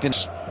likes drifting,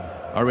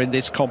 are in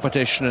this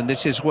competition, and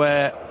this is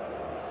where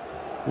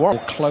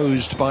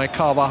closed by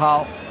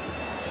Carvajal,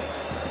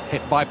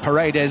 hit by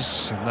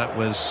Paredes, and that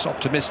was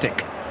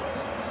optimistic.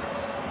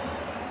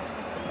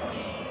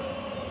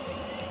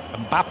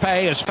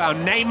 Mbappe has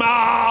found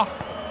Neymar.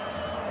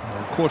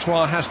 And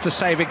Courtois has to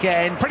save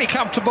again. Pretty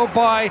comfortable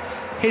by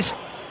his.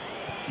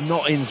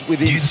 Not in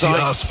within sight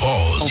of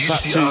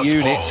that 2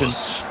 units.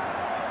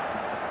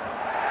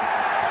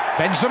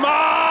 And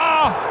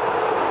Benzema.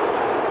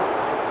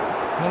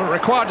 Not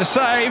required to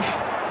save.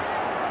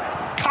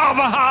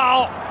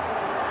 Carvajal.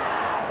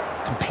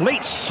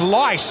 Complete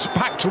slice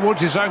back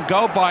towards his own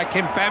goal by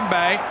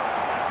Kimpembe.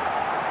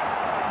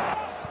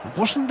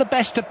 Wasn't the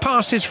best of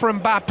passes for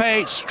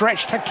Mbappe,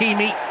 stretched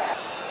Hakimi.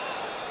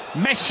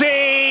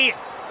 Messi!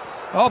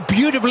 Oh,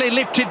 beautifully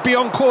lifted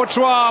beyond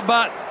Courtois,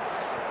 but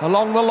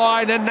along the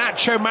line, and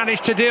Nacho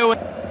managed to deal with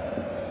it.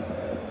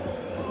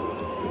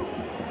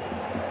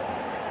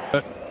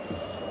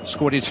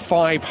 Scored his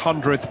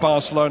 500th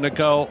Barcelona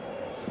goal.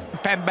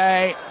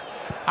 Pembe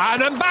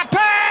and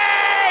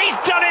Mbappe! He's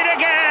done it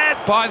again!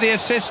 By the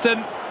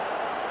assistant.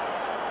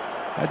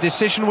 A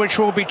decision which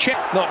will be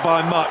checked. Not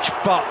by much,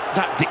 but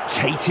that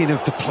dictating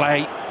of the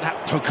play,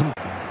 that took him.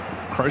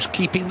 Kroos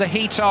keeping the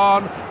heat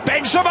on.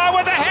 Benzema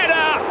with the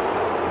header!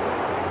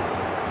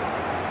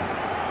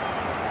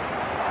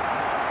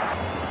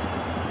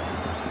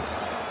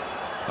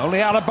 Only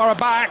Alaba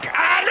back,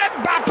 and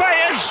Mbappe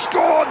has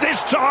scored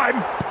this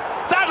time.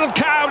 That'll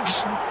count.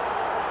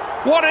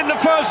 One in the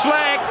first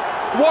leg,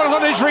 one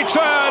on his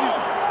return.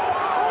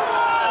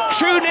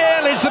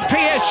 2-0 is the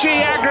PSG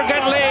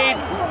aggregate lead.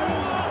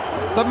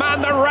 The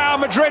man that Real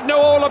Madrid know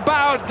all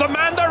about. The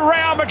man that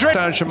Real Madrid...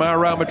 Saint-Germain,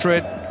 Real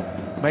Madrid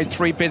made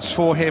 3 bids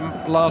for him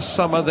last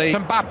summer. The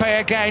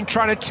Mbappe again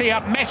trying to tee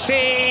up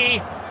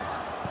Messi.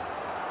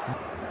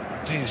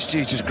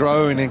 PSG just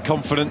growing in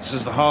confidence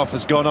as the half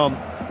has gone on.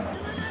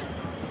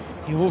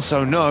 You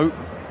also know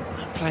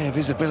a player of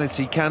his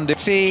ability can do.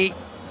 See,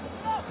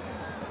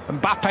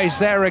 Mbappe's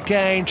there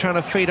again, trying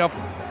to feed up.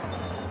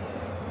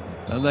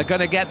 And they're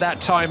going to get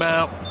that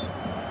timeout.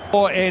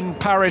 Or in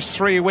Paris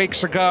 3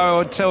 weeks ago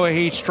until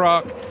he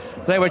struck.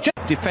 They were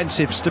just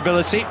defensive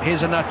stability.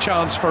 Here's another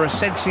chance for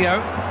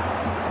Asensio.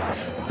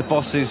 The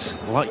bosses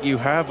like you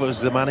have as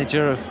the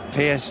manager of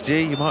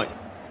PSG, you might...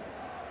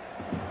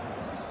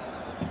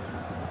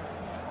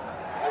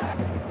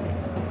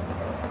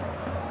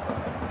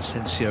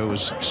 Asensio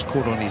was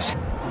caught on his...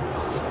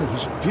 He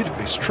was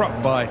beautifully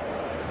struck by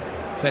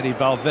Fede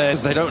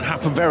Valverde. They don't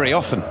happen very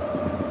often.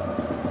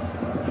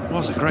 It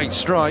was a great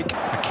strike.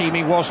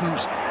 Hakimi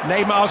wasn't.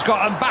 Neymar's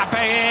got Mbappe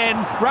in,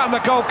 round the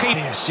goalkeeper.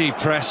 PSG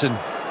pressing.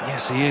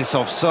 Yes, he is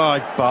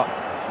offside, but...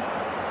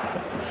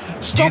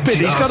 Stop it,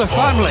 he's got a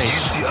family.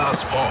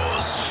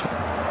 Pause.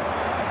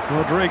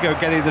 Rodrigo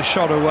getting the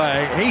shot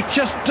away. He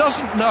just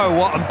doesn't know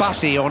what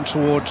Mbappe on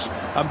towards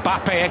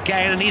Mbappe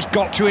again, and he's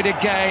got to it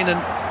again. And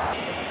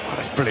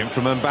that's brilliant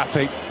from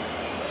Mbappe.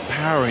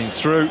 Powering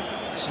through.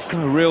 There's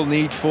no real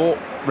need for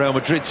Real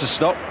Madrid to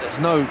stop. There's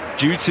no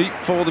duty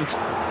for them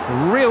to...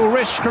 Real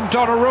risk from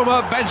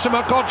Donnarumma.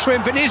 Benzema got to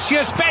him.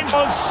 Vinicius.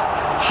 Benzema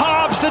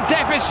halves the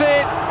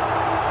deficit.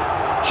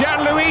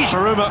 Gianluigi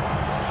Donnarumma.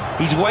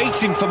 He's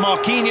waiting for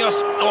Marquinhos.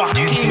 Oh,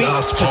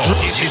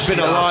 Hakimi. He's been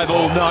alive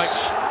all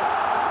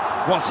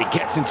night. Once he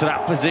gets into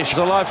that position,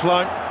 the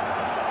lifeline.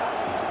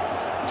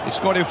 He's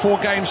scored in 4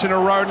 games in a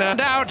row now.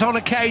 And out on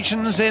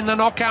occasions in the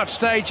knockout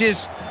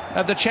stages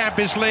of the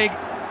Champions League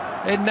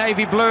in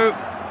navy blue.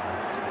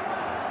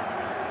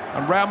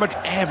 And Real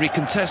Madrid, every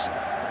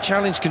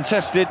challenge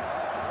contested.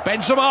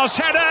 Benzema's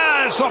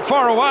header, it's not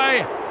far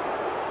away.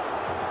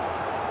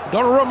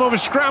 Donnarumma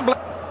was scrambling.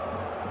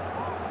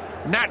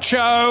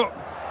 Nacho,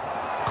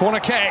 corner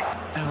kick.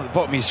 Down at the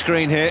bottom of your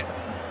screen here,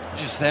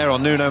 just there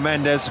on Nuno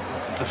Mendes.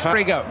 It's the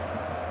Rodrigo.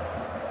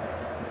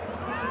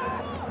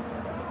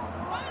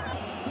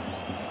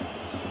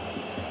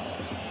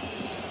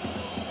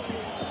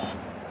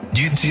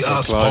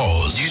 GTS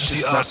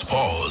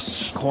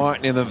pause.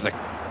 Quietening them.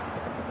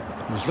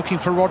 He's looking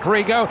for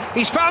Rodrigo.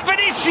 He's found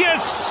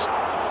Vinicius!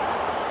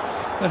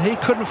 And he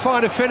couldn't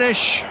find a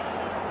finish.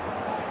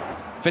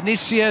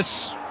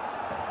 Vinicius.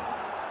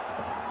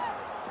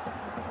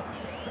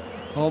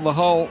 On the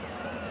whole.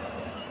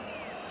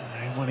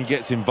 And when he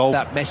gets involved,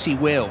 that Messi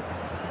will.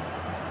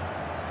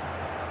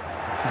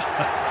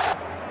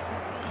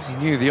 As he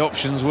knew the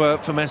options were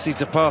for Messi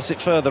to pass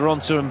it further on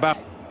to Mbappe.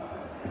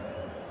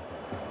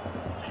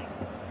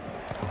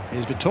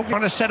 He's been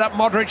trying to set up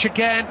Modric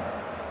again.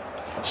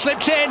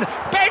 Slipped in,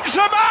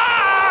 Benzema!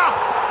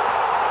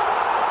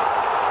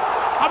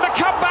 And the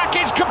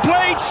comeback is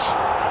complete.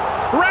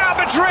 Real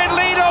Madrid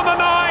lead on the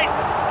night.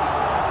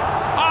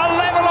 Are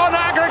level on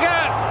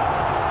aggregate.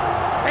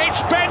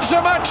 It's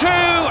Benzema 2,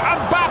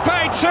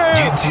 Mbappe 2.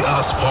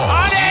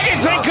 And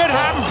anything could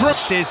happen from...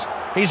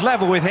 He's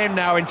level with him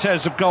now in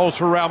terms of goals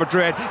for Real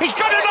Madrid. He's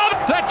got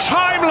another... The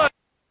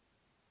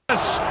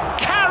timeless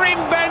Karim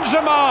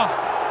Benzema.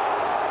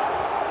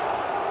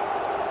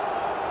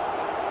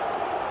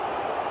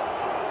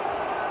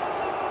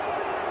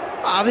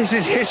 Ah, this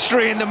is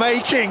history in the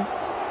making.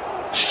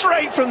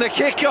 Straight from the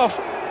kickoff.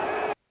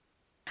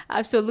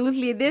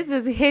 Absolutely, this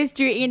is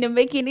history in the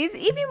making. It's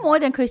even more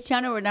than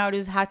Cristiano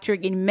Ronaldo's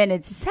hat-trick in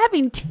minutes.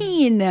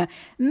 17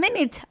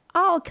 minutes.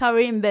 Oh,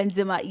 Karim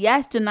Benzema.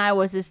 Yes, tonight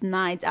was his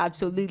night,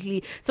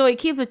 absolutely. So it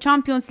keeps the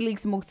Champions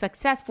League's most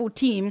successful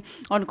team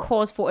on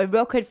course for a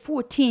record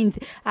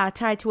 14th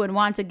title, and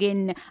once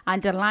again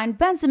underlined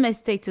Benzema's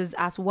status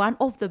as one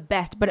of the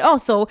best, but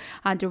also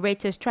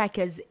underrated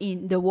strikers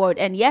in the world.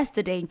 And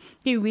yesterday,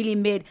 he really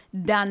made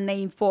that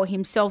name for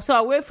himself. So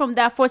away from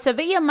that, for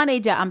Sevilla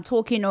manager, I'm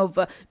talking of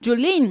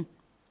Julian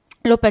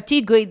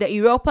Lopetegui, the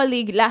Europa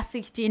League last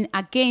 16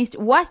 against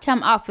West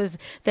Ham offers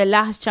the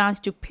last chance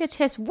to pit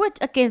his wit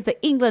against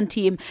the England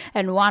team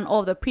and one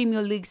of the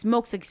Premier League's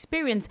most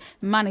experienced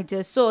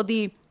managers. So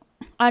the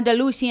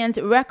Andalusians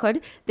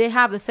record, they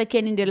have the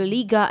second in the La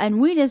Liga,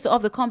 and winners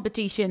of the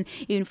competition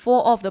in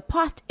 4 of the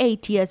past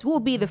 8 years will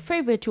be the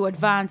favorite to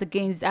advance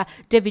against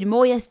David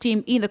Moyes'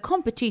 team in the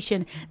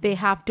competition. They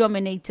have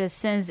dominated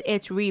since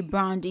its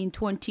rebrand in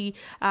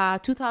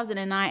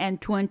 2009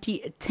 and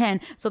 2010.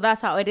 So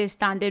that's how it is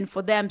standing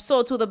for them.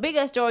 So to the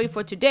biggest story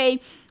for today,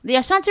 the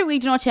Ashanti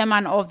Regional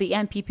Chairman of the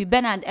NPP,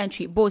 Bernard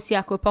Entry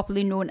Bosiako,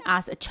 popularly known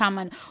as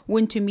Chairman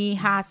Wontumi,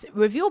 has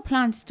revealed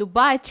plans to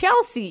buy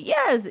Chelsea.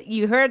 Yes,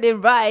 you heard it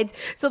right.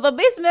 So the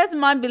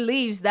businessman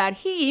believes that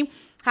he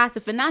has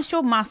the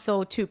financial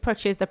muscle to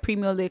purchase the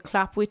Premier League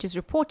club, which is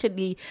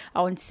reportedly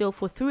on sale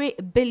for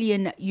 €3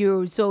 billion.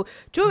 So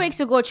 2 weeks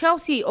ago,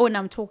 Chelsea owner,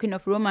 I'm talking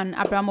of Roman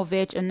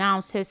Abramovich,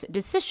 announced his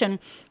decision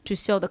to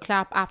sell the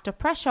club after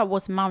pressure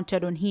was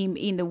mounted on him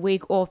in the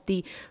wake of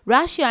the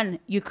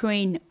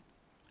Russian-Ukraine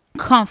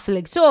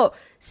conflict. So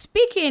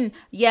speaking,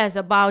 yes,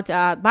 about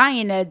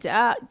buying it,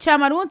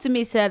 Chairman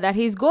Wontumi said that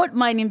his gold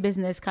mining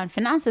business can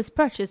finance his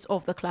purchase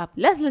of the club.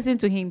 Let's listen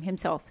to him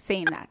himself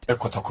saying that.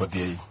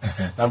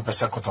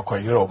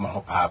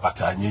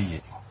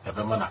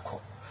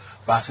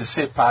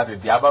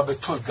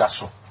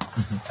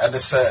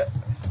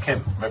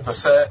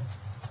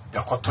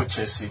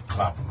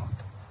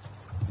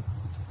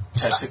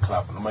 Chelsea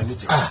club no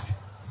manage.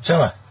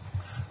 Chairman,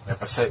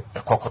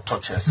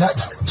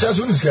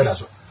 Chelsea is scared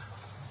as well.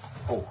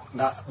 Oh,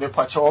 now me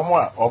patch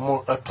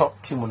omo a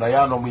top team na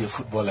ya no me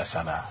footballers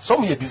ana.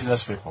 Some me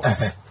business people.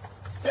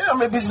 Yeah,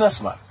 I'm a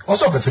businessman.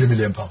 Also for £3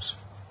 million. £3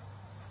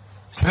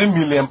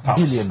 million.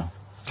 Billion.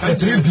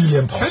 3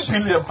 billion pounds. 3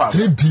 billion pounds.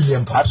 3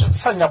 billion pounds.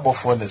 Sanya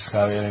bofo na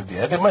ska we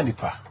dey. The money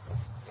pa.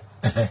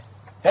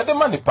 The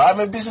money pa. I'm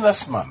a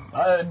businessman.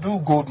 I do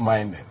gold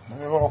mining.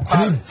 3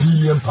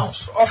 billion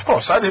pounds. Of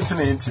course, I didn't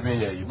know into me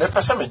here. Me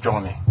pesa me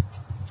journey.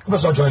 Me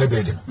pesa journey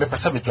bed. Me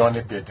pesa me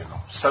journey bed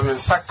no. Seven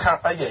saka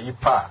aye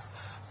pa.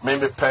 Me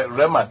pe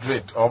Real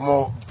Madrid or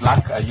more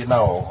black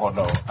ayina or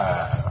no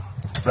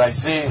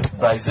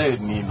Brazil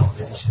Nino.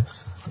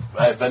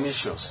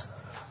 Vinicius.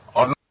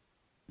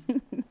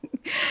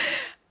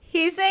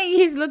 He's saying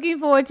he's looking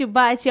forward to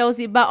buy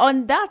Chelsea, but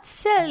on that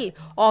sale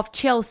of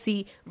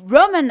Chelsea,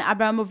 Roman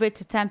Abramovich's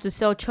attempt to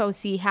sell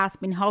Chelsea has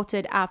been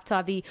halted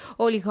after the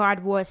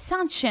oligarch was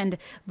sanctioned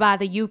by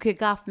the UK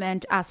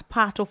government as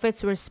part of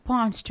its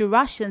response to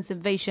Russia's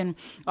invasion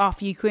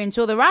of Ukraine.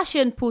 So the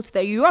Russian put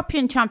the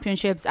European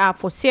Championships up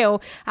for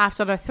sale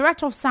after the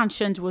threat of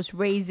sanctions was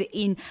raised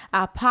in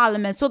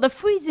Parliament. So the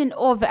freezing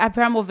of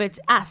Abramovich's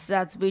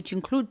assets, which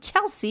include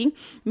Chelsea,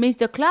 means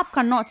the club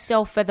cannot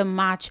sell further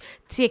match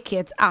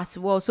tickets as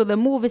well. So the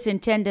move is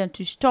intended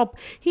to stop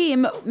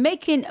him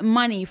making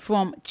money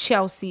from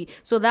Chelsea.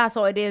 So that's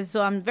how it is.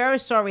 So I'm very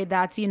sorry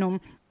that,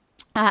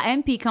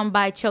 MP can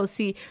buy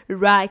Chelsea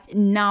right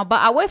now.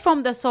 But away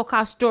from the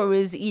soccer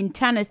stories in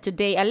tennis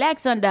today,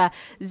 Alexander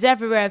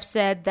Zverev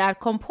said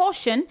that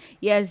compulsion,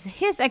 yes,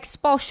 his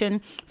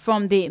expulsion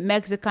from the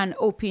Mexican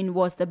Open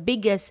was the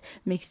biggest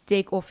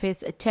mistake of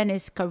his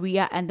tennis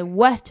career and the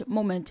worst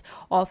moment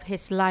of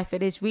his life.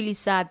 It is really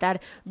sad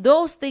that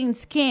those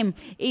things came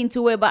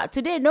into it. But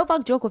today,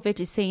 Novak Djokovic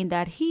is saying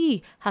that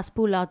he has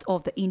pulled out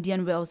of the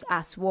Indian Wells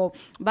as well.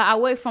 But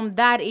away from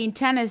that, in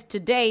tennis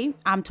today,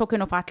 I'm talking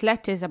of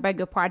athletics, I beg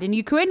your pardon.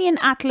 Ukrainian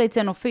athletes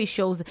and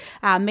officials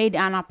made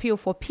an appeal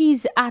for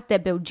peace at the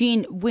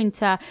Beijing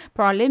Winter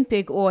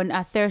Paralympic on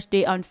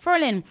Thursday,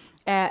 unfurling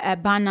a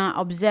banner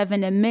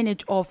observing a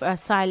minute of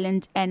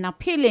silence and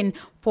appealing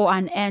for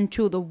an end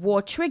to the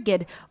war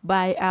triggered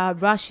by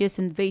Russia's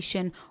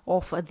invasion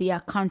of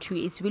their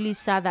country. It's really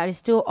sad that it's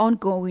still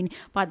ongoing,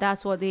 but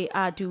that's what they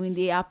are doing.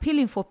 They are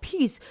appealing for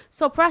peace.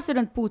 So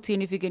President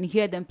Putin, if you can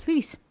hear them,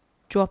 please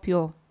drop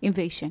your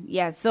invasion.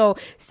 Yes, so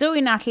still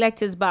in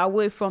athletics, but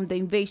away from the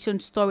invasion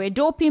story, a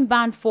doping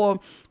ban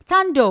for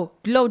Thando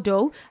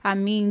Glodo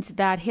means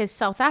that his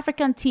South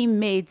African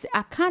teammates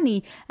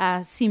Akani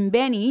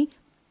Simbeni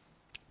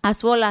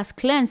as well as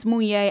Clarence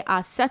Muye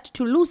are set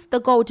to lose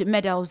the gold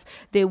medals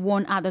they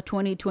won at the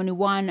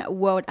 2021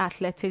 World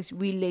Athletics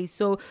Relay.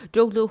 So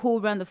Doglo, who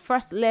ran the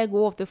first leg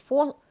of the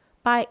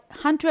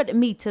 4x100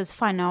 meters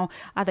final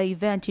at the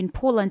event in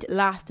Poland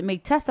last May,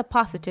 tested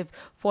positive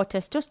for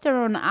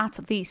testosterone at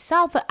the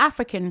South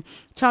African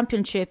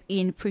Championship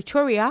in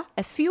Pretoria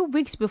a few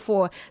weeks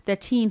before the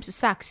team's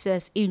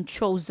success in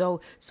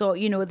Chozo. So,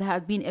 there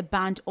had been a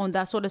ban on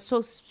that. So the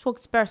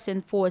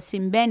spokesperson for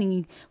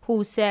Simbeni,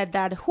 who said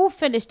that who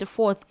finished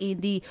fourth in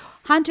the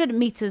 100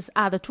 meters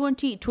at the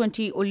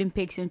 2020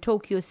 Olympics in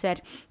Tokyo,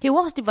 said he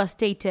was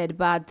devastated,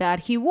 but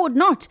that he would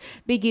not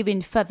be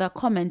giving further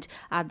comment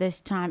at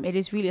this time. It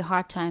is really a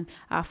hard time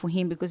for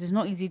him because it's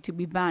not easy to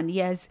be banned.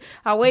 Yes,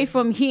 away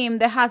from him,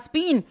 there has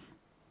been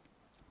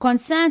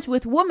Concerns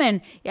with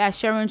women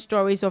sharing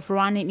stories of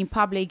running in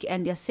public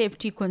and their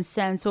safety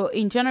concerns. So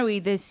in January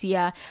this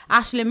year,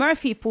 Ashley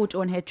Murphy put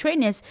on her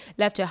trainers,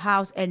 left her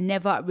house and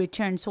never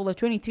returned. So the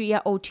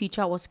 23-year-old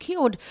teacher was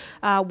killed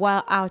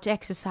while out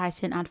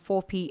exercising at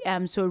 4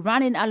 p.m. So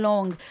running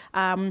along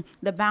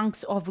the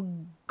banks of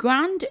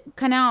Grand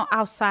Canal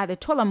outside the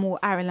Tolamu,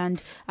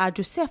 Ireland,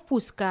 Joseph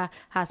Puska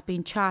has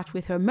been charged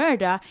with her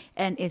murder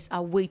and is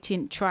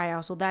awaiting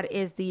trial. So that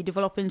is the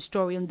developing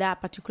story on that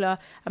particular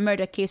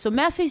murder case. So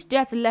Murphy's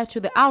death led to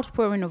the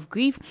outpouring of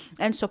grief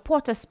and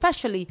support,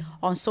 especially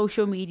on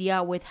social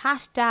media, with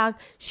hashtag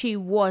she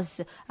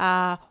was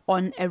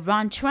on a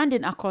run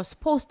trending across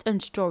posts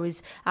and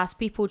stories as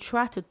people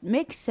try to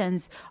make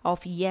sense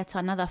of yet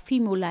another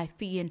female life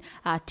being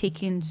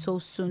taken so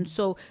soon.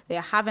 So they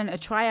are having a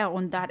trial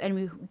on that, and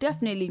we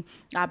definitely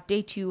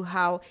update you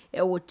how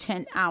it would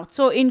turn out.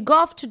 So in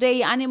golf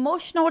today, an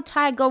emotional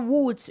Tiger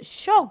Woods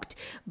shocked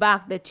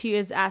back the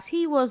tears as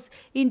he was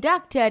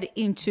inducted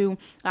into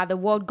the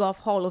World Golf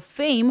Hall of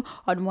Fame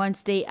on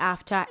Wednesday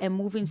after a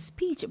moving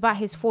speech by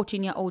his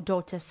 14-year-old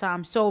daughter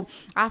Sam. So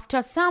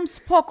after Sam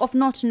spoke of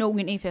not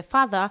knowing if her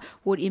father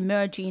would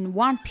emerge in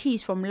one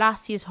piece from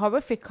last year's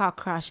horrific car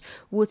crash,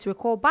 Woods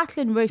recalled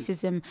battling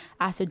racism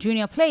as a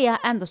junior player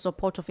and the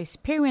support of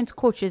experienced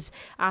coaches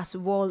as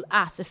well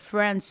as a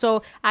friend.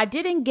 So I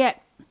didn't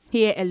get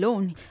here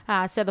alone,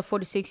 said the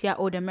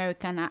 46-year-old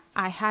American.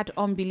 I had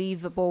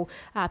unbelievable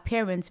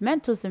parents,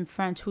 mentors, and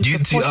friends who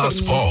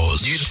supported me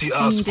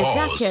in the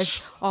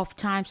darkest of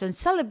times and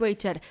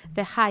celebrated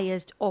the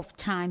highest of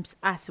times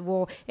as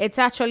well. It's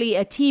actually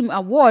a team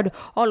award.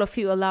 All of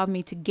you allowed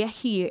me to get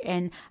here,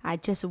 and I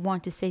just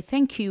want to say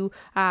thank you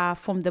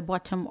from the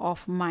bottom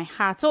of my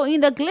heart. So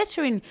in the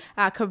glittering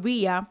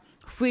career,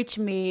 which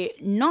may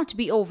not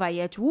be over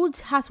yet,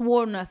 Woods has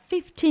won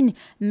 15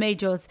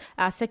 majors,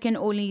 second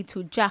only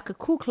to Jack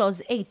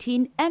Kuklow's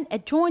 18 and a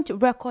joint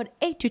record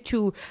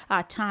 82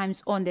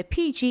 times on the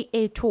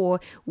PGA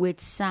Tour with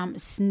Sam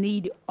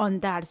Snead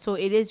on that. So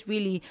it is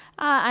really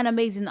an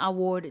amazing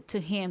award to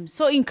him.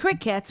 So in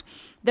cricket,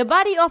 the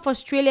body of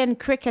Australian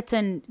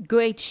cricketing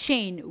great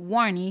Shane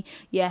Warne,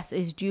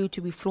 is due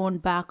to be flown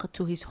back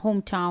to his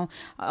hometown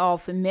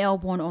of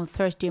Melbourne on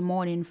Thursday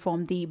morning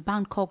from the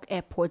Bangkok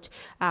airport,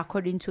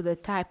 according to the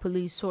Thai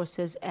police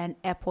sources and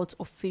airport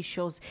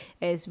officials.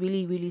 It's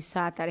really, really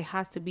sad that it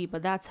has to be,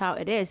 but that's how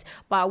it is.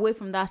 But away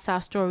from that sad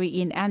story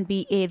in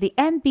NBA, the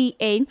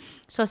NBA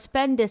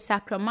suspended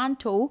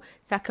Sacramento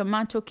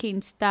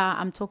Kings star,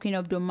 I'm talking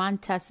of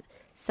Domantas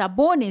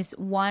Sabonis,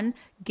 one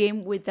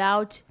game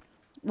without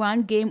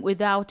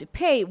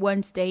pay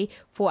Wednesday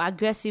for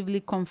aggressively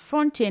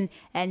confronting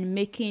and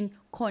making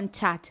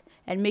contact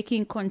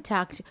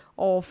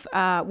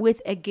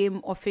with a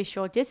game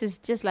official. This is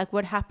just like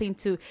what happened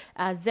to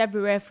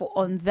Zverev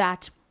on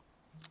that.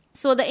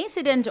 So the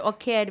incident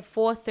occurred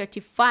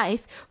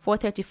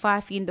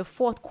 4:35 in the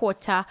fourth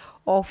quarter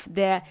of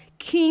the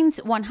Kings'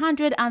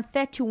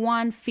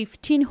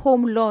 131-15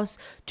 home loss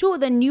to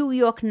the New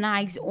York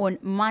Knicks on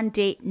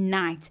Monday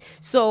night.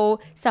 So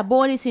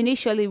Sabonis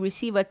initially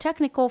received a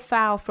technical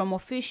foul from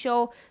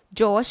official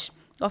Josh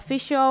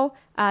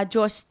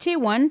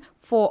Stewan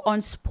for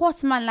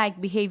unsportsmanlike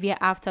behavior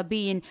after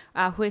being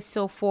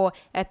whistled for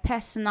a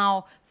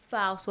personal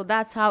foul. So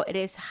that's how it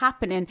is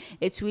happening.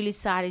 It's really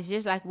sad. It's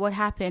just like what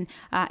happened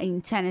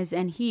in tennis,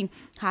 and he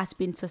has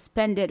been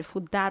suspended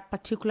for that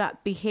particular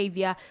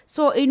behavior.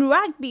 So in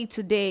rugby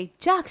today,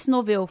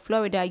 Jacksonville,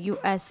 Florida,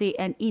 USA,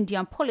 and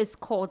Indianapolis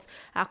Colts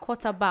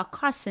quarterback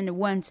Carson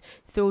Wentz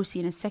throws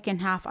in the second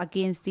half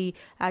against the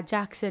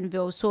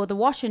Jacksonville. So the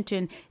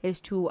Washington is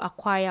to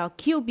acquire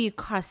QB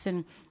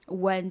Carson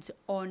Wentz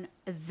on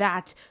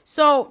that.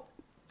 So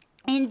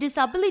in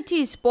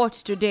disability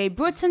sports today,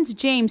 Britain's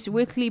James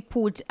Whitley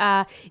put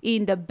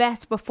in the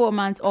best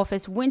performance of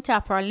his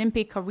Winter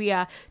Paralympic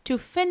career to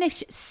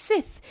finish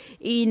 6th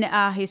in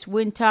his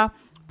Winter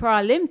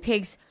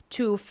Paralympics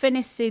to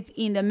finish 6th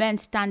in the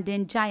men's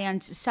standing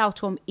giants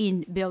Southam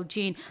in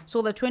Belgium.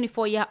 So the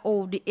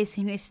 24-year-old is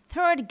in his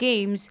third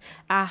games,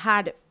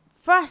 had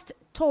first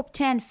top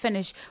 10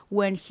 finish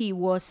when he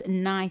was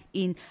 9th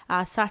in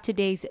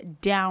Saturday's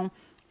downhill.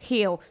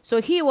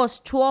 So he was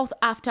 12th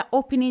after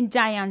opening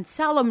giant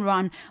slalom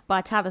run,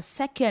 but had the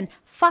second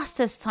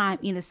fastest time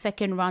in the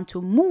second round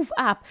to move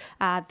up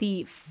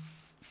the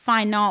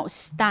final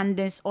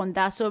standings on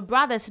that. So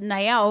brothers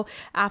Niall,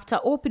 after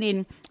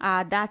opening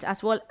that,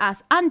 as well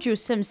as Andrew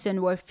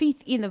Simpson, were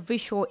 5th in the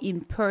visual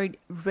impaired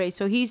race.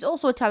 So he's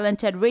also a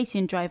talented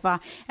racing driver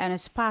and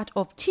is part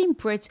of Team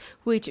Brits,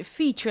 which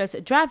features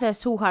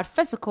drivers who had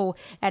physical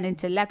and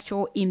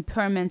intellectual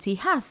impairments. He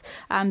has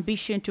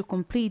ambition to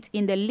complete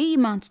in the Le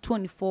Mans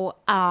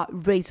 24-hour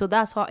race. So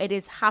that's how it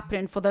is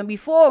happening for them.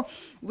 Before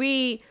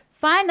we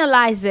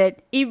finalize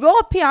it.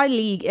 Europa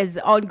League is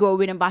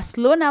ongoing and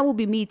Barcelona will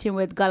be meeting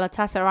with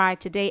Galatasaray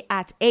today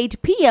at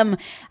 8 p.m.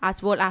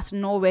 as well as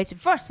Norwich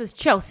versus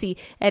Chelsea.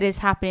 It is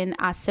happening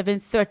at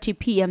 7:30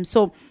 p.m.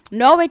 So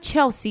Norwich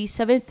Chelsea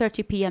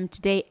 7:30 p.m.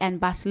 today and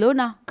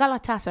Barcelona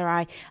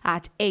Galatasaray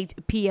at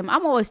 8 p.m.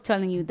 I'm always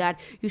telling you that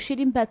you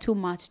shouldn't bet too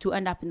much to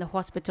end up in the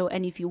hospital,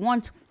 and if you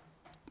want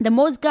the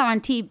most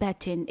guaranteed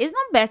betting, it's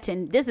not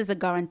betting, this is a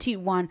guaranteed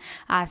one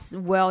as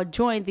well.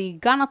 Join the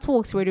Ghana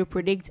Talks Radio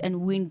Predict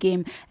and Win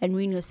game and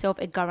win yourself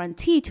a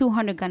guaranteed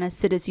 200 Ghana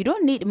cedis. You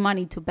don't need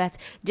money to bet,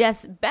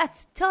 just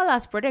bet. Tell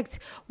us, predict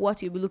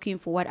what you'll be looking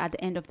for at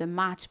the end of the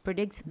match,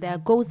 predict the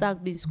goals that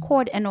have been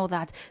scored and all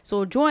that.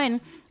 So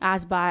join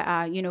us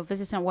by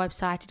visiting our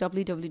website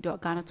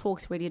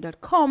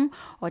www.ghanatalksradio.com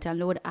or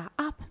download our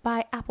app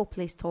by Apple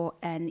Play Store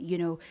and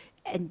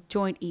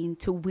join in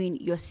to win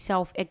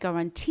yourself a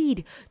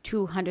guaranteed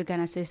 200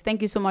 Ghana cedis.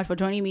 Thank you so much for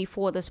joining me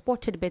for the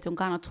Sport Debate on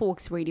Ghana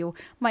Talks Radio.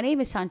 My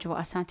name is Sandro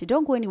Asante.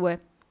 Don't go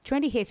anywhere.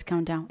 20 Hits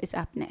Countdown is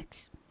up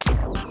next.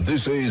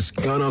 This is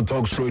Ghana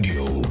Talks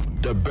Radio,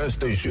 the best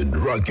station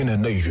rocking the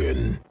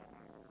nation.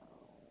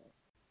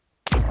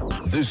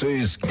 This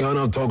is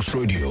Ghana Talks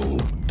Radio,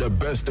 the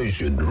best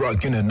station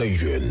rocking the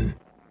nation.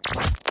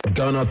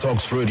 Ghana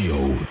Talks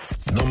Radio,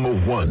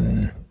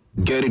 #1.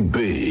 Get it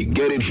big,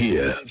 get it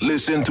here.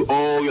 Listen to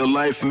all your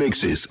live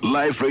mixes,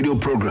 live radio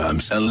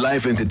programs, and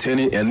live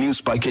entertaining and news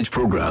package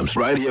programs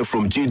right here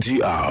from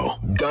GTR,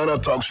 Ghana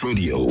Talks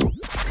Radio.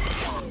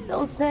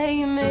 Don't say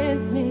you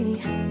miss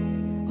me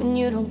when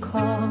you don't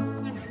call.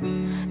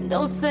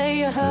 Don't say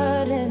you're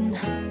hurting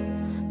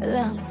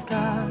without the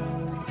scars.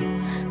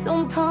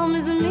 Don't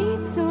promise me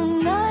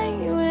tonight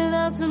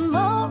without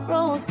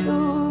tomorrow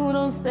too.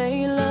 Don't say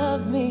you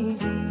love me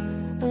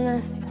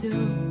unless you do.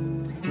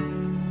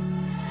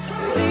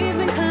 We've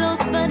been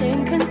close but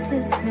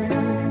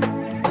inconsistent.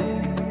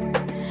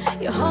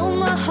 You hold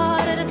my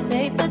heart at a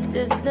safer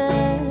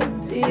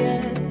distance,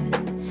 yeah.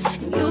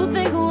 You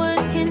think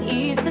words can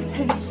ease the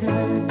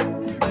tension,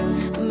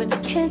 but you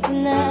can't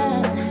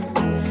deny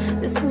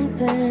that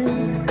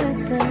something's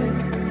missing.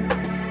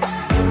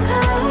 I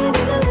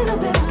need a little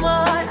bit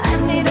more, I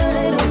need a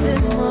little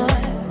bit more.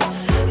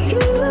 You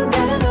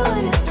gotta know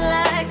what it's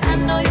like, I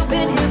know you've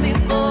been here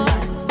before.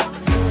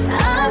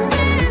 I've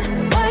been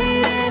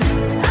waiting,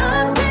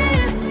 I've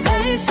been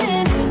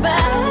patient, but I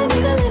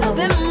need a little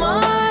bit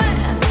more.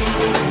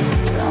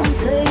 So don't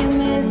say you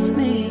miss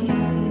me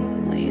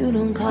when you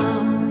don't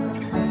call,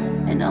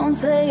 and don't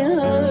say you're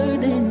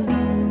hurting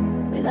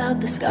without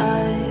the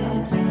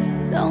skies.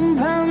 Don't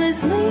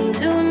promise me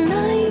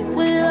tonight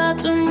without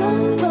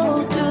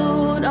tomorrow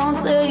too. Don't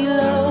say you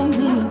love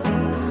me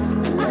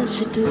unless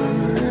you do,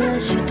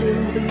 unless you do.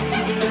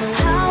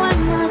 How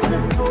am I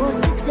supposed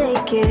to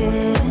take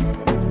it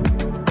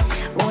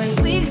when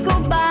weeks go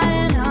by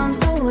and I'm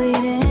still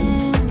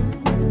waiting?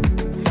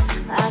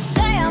 I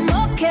say I'm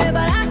okay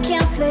but I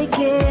can't fake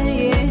it,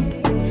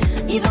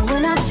 yeah. Even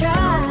when I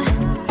try,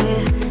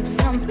 yeah,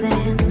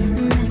 something's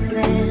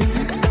missing.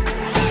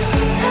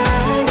 I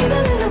need a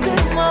little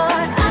bit more,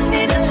 I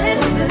need a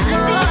little bit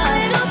more.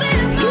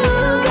 You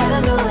gotta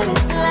know what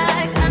it's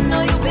like, I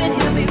know you've been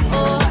here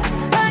before.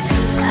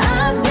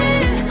 I've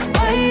been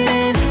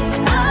waiting,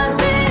 I've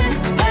been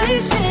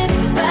patient,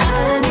 but I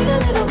need a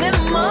little bit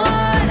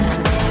more.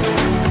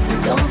 So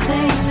don't say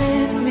you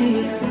miss me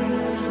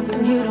when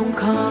you don't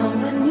come,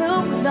 when you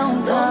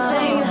don't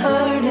say you're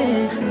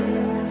hurting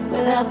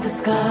without the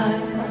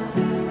scars.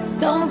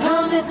 Don't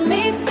promise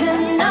me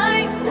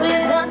tonight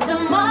without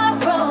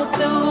tomorrow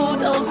too.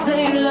 Don't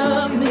say you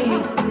love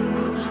me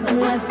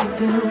unless you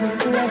do,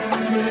 unless you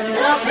do.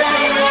 Don't say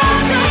you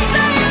love me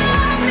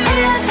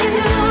unless you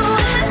do.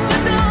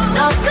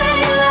 Don't say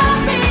you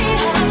love me,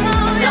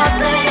 don't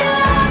say you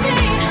love me.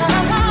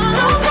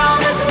 Don't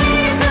promise me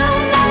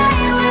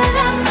tonight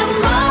without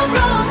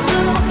tomorrow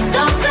too.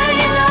 Don't say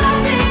you love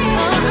me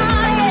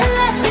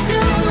unless you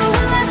do,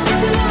 unless you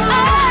do.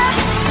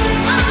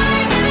 I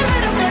need a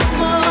little bit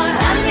more,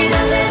 I need a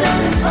little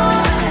bit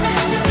more.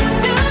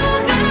 You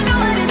gotta know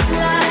what it's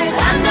like,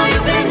 I know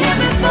you've been here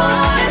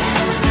before.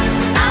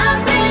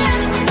 I've been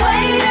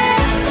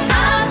waiting,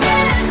 I've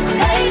been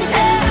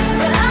patient,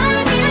 but I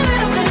need a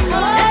little bit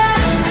more.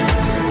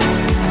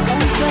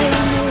 Don't say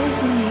you miss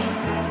me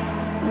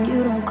when you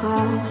don't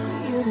call,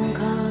 you don't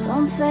call.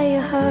 Don't say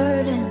you're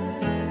hurting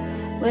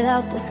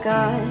without the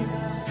skies.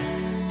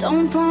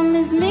 Don't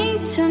promise me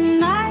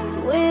tonight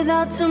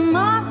without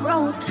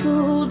tomorrow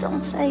too.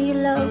 Don't say you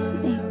love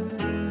me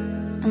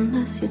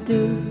unless you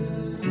do.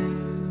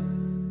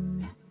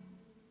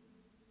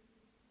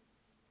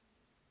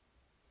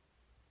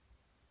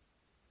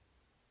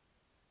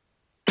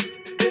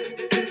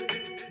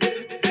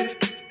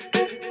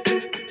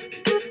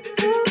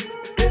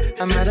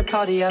 I'm at a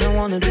party I don't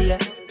wanna be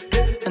at,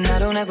 and I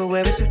don't ever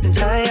wear a suit and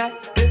tie.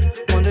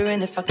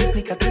 Wondering if I can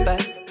sneak out the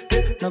back.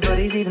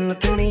 Nobody's even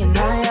looking me in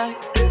my eyes.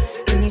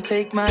 When you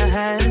take my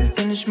hand,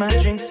 finish my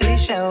drink, say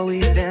shall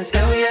we dance?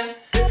 Hell yeah.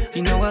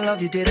 You know I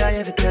love you, did I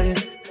ever tell you?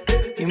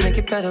 You make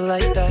it better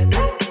like that.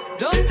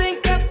 Don't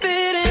think I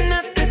fit in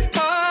at this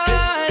party.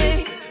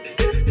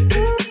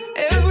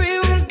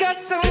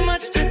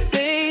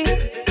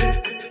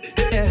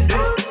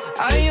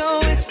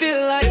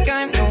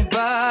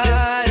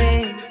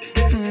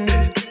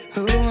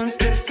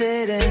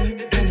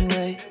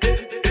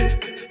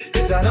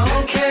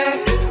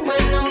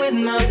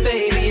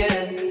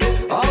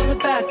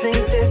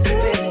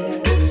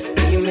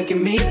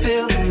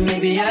 feel that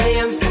maybe I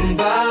am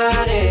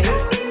somebody.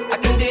 I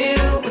can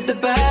deal with the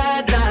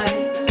bad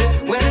nights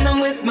when I'm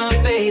with my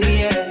baby,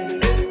 yeah.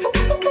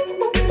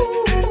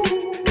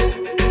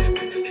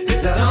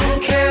 Cause I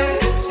don't care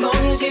as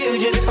long as you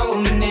just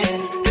hold me near.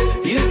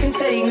 You can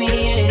take me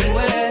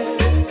anywhere.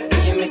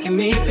 You're making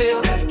me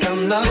feel like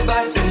I'm loved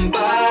by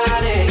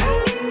somebody.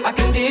 I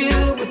can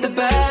deal with the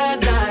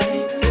bad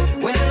nights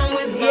when I'm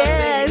with my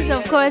baby. Yes,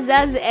 of course,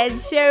 that's Ed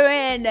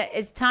Sheeran.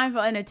 It's time for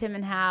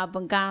Entertainment Hub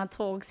on Ghana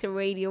Talks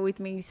Radio with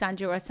me,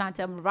 Sandra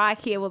Santa. I'm right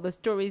here with the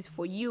stories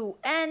for you.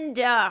 And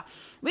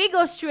we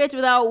go straight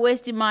without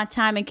wasting my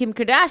time. And Kim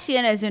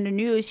Kardashian is in the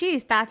news. She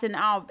is starting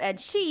off, and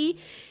she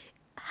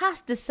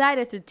has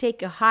decided to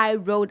take a high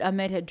road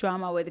amid her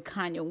drama with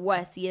Kanye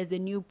West. He is the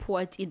new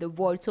poet in the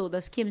world, told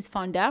us Kim's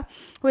founder,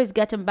 who is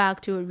getting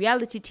back to a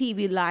reality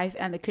TV life.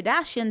 And the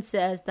Kardashian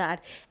says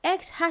that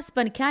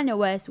ex-husband Kanye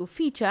West will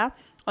feature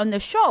on the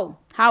show.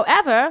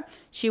 However,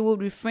 she will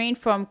refrain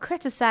from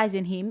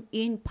criticizing him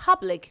in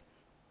public.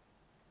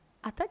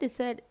 I thought they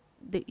said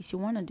that she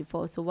wanted to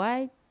divorce, so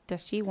why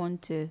does she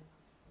want to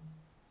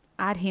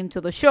add him to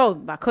the show?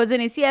 My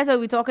cousin is here, so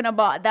we're talking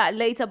about that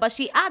later. But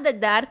she added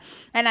that,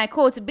 and I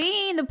quote,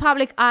 being in the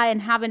public eye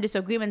and having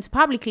disagreements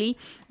publicly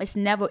is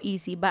never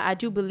easy, but I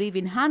do believe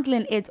in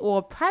handling it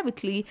all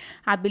privately.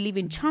 I believe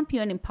in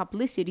championing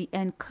publicity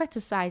and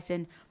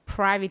criticizing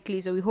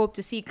privately. So we hope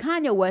to see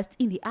Kanye West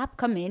in the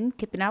upcoming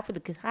Keeping Up with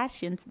the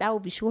Kardashians. That will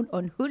be shown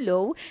on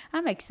Hulu.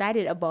 I'm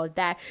excited about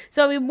that.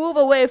 So we move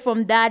away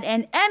from that,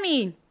 and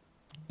Emmy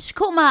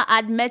Skuma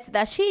admits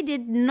that she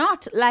did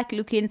not like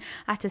looking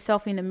at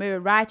herself in the mirror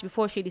right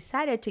before she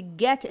decided to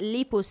get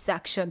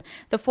liposuction.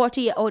 The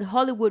 40-year-old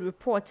Hollywood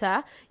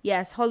reporter,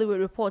 that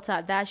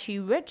she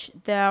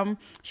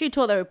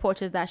told the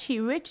reporters that she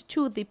reached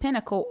to the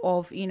pinnacle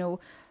of,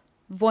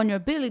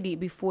 vulnerability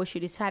before she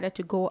decided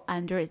to go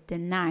under the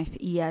knife.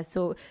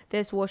 So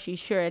that's what she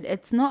shared.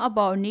 It's not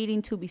about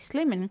needing to be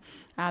slimming,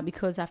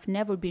 because I've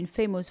never been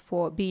famous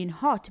for being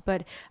hot,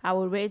 but I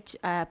will reach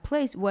a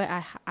place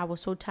where I was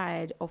so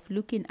tired of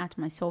looking at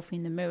myself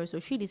in the mirror. So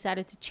she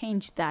decided to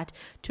change that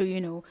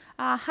to,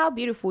 how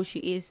beautiful she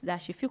is,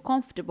 that she feel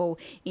comfortable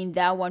in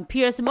that one.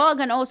 Piers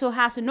Morgan also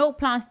has no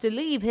plans to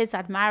leave his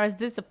admirers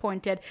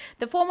disappointed.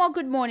 The former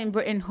Good Morning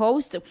Britain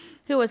host,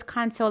 who was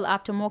cancelled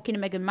after mocking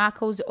Meghan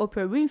Markle's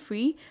Oprah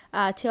Winfrey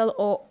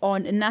tale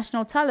on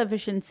national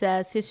television,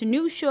 says his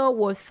new show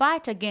will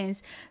fight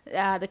against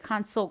the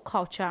cancel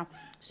culture.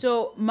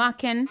 So,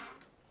 marking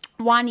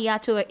 1 year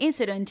to the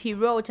incident, he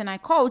wrote, and I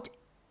quote,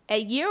 "A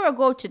year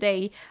ago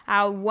today,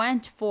 I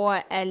went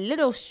for a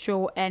little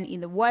stroll, and in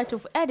the words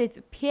of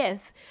Edith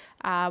Piaf,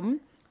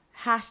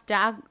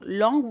 hashtag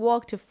long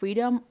walk to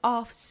freedom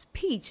of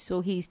speech." So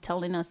he's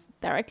telling us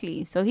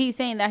directly. So he's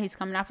saying that he's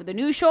coming up with a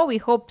new show. We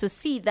hope to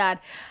see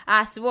that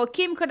as well.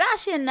 Kim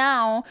Kardashian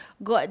now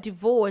got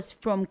divorced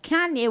from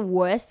Kanye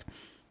West,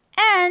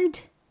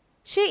 and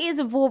she is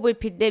involved with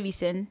Pete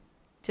Davidson.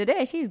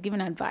 Today, she's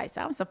giving advice.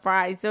 I'm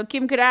surprised. So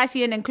Kim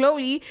Kardashian and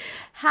Khloe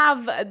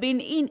have been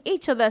in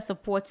each other's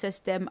support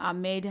system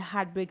amid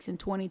heartbreaks in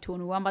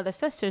 2021. But the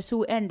sisters,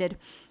 who ended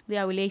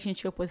their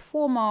relationship with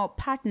former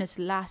partners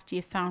last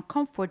year, found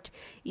comfort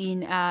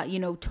in,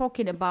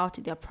 talking about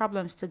their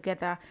problems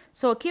together.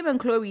 So Kim and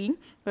Khloe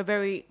were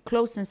very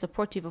close and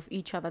supportive of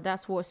each other.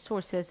 That's what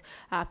sources,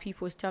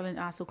 people is telling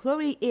us. So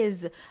Khloe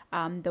is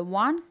the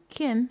one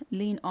Kim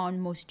leaned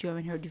on most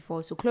during her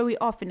divorce. So Khloe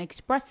often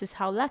expresses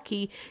how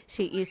lucky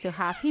she is to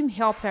have him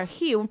help her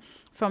heal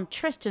from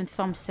Tristan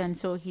Thompson.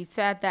 So he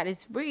said that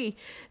it's really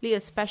a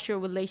special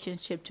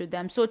relationship to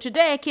them. So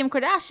today, Kim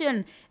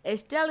Kardashian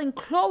is telling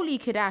Khloe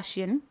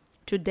Kardashian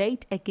to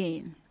date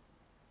again.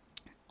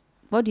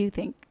 What do you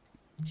think?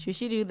 Should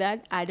she do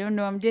that? I don't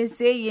know. I'm just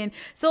saying.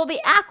 So the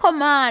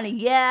Aquaman,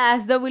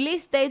 yes, the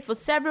release date for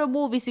several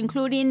movies,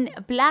 including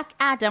Black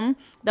Adam,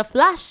 The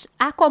Flash,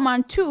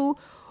 Aquaman 2,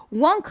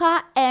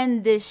 Wonka,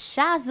 and the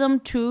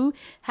Shazam 2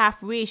 have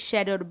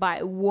rescheduled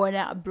by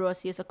Warner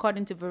Bros. Yes,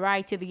 according to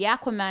Variety, the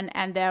Aquaman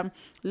and the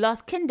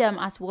Lost Kingdom,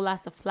 as well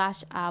as the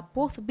Flash, are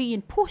both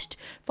being pushed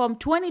from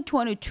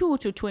 2022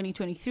 to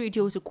 2023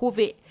 due to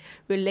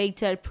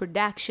COVID-related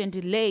production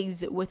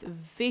delays with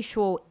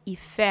visual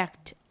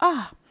effect.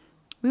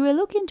 We were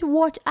looking to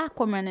watch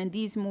Aquaman in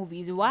these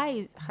movies.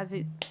 Why has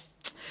it...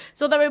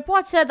 So the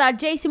report said that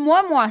Jason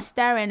Momoa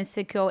starring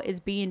Ezekiel is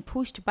being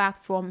pushed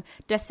back from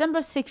December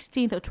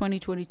 16th of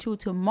 2022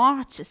 to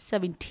March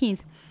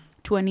 17th,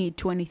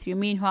 2023.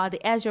 Meanwhile,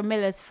 the Ezra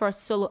Miller's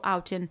first solo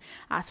outing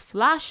as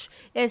Flash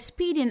is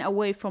speeding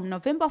away from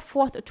November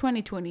 4th,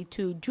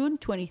 2022, June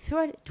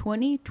 23rd,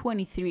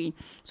 2023.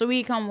 So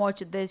we can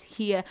watch this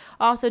here.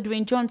 Also,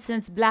 Dwayne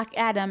Johnson's Black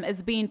Adam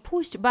is being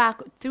pushed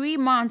back 3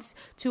 months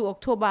to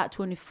October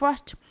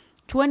 21st,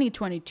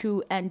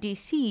 2022, and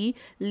DC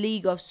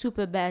League of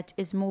Superbad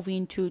is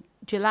moving to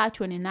July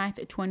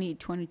 29th,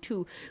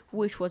 2022,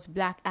 which was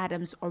Black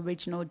Adam's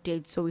original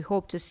date. So we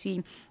hope to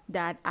see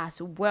that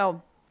as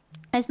well.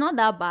 It's not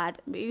that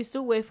bad, but you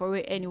still wait for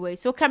it anyway.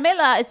 So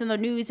Camilla is in the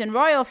news, and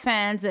royal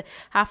fans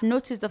have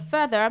noticed the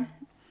feather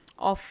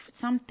of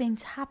some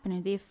things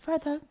happening. They're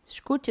further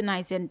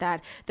scrutinizing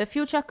that the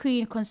future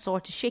Queen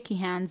consort shaking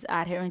hands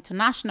at her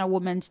International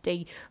Women's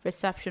Day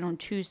reception on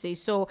Tuesday.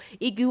 So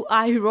Eagle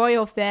Eye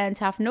royal fans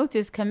have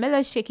noticed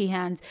Camilla shaking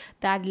hands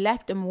that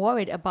left them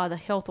worried about the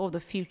health of the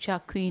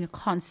future Queen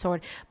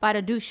consort. But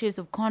the Duchess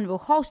of Cornwall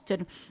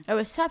hosted a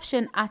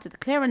reception at the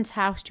Clarence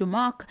House to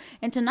mark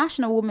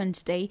International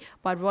Women's Day,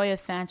 but royal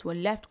fans were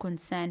left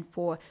concerned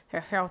for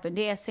her health, and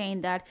they are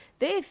saying that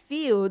they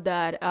feel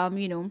that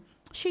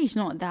she's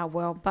not that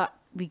well, but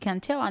we can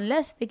tell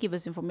unless they give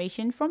us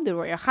information from the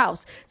royal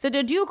house. So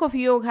the Duke of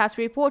York has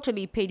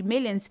reportedly paid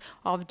millions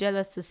of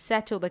dollars to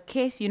settle the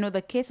case. You know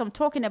the case I'm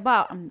talking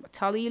about. I'm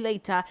telling you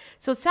later.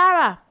 So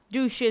Sarah,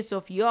 Duchess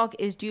of York,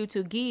 is due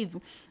to give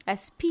a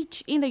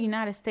speech in the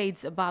United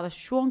States about the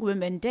Strong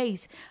Women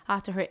Days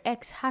after her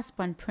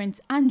ex-husband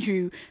Prince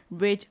Andrew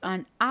reached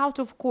an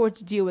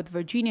out-of-court deal with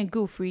Virginia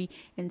Giuffre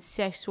in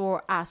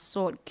sexual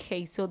assault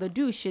case. So the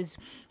Duchess,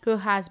 who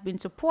has been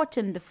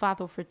supporting the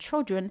father of her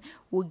children,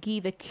 will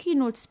give a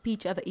keynote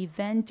speech at the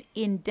event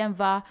in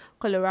Denver,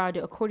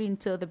 Colorado, according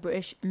to the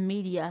British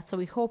media. So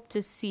we hope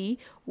to see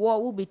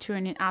what will be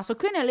turning out. So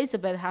Queen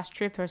Elizabeth has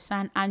stripped her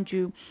son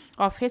Andrew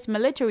of his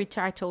military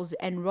titles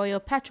and royal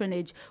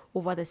patronage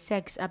over the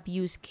sex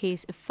abuse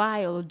case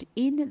filed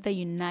in the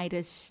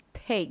United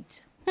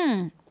States.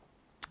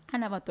 I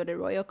never thought a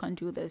royal can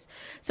do this.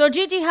 So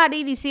Gigi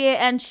Hadid is here,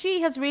 and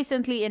she has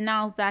recently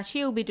announced that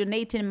she will be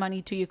donating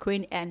money to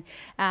Ukraine and,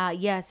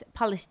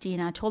 Palestine.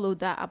 I told you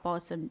that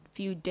about some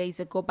few days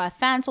ago. But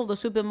fans of the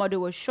supermodel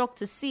were shocked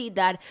to see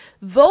that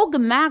Vogue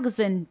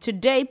magazine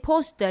today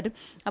posted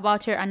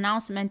about her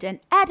announcement and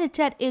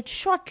edited it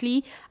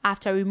shortly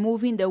after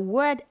removing the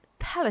word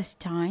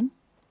Palestine.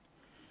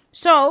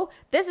 So,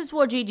 this is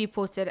what Gigi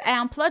posted. I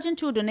am pledging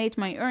to donate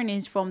my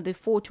earnings from the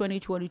Fall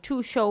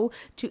 2022 show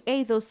to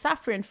aid those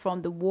suffering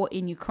from the war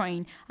in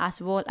Ukraine as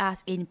well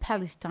as in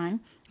Palestine.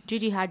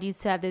 Gigi Hadid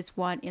said this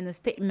one in a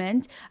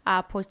statement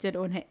posted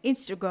on her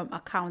Instagram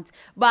account.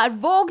 But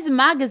Vogue's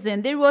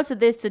magazine, they wrote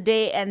this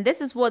today, and this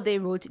is what they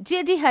wrote.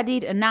 Gigi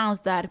Hadid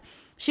announced that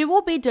she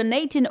will be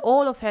donating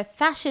all of her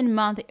Fashion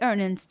Month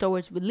earnings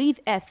towards relief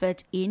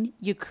effort in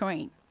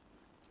Ukraine.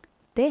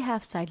 They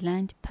have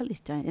sidelined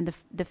Palestine, and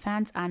the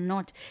fans are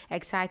not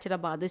excited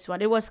about this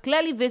one. It was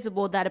clearly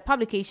visible that the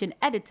publication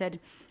edited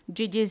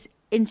Gigi's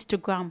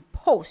Instagram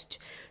post.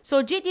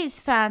 So Gigi's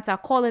fans are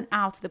calling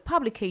out the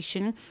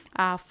publication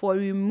for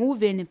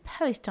removing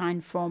Palestine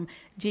from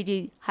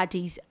Gigi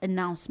Hadid's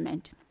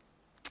announcement.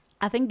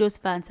 I think those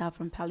fans are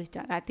from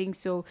Palestine. I think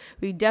so.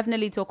 We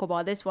definitely talk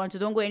about this one, so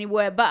don't go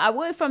anywhere. But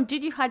away from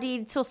Gigi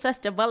Hadid to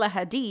sister Bella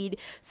Hadid,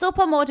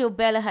 supermodel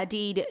Bella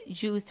Hadid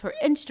used her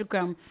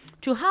Instagram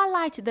to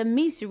highlight the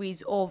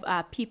miseries of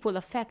people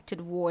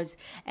affected wars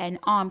and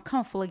armed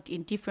conflict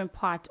in different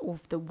parts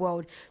of the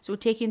world. So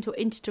taking to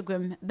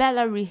Instagram,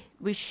 Bella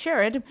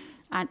reshared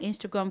an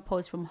Instagram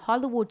post from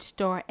Hollywood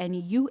star and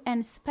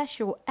UN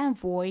Special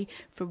Envoy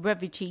for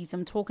Refugees.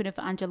 I'm talking of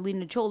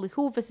Angelina Jolie,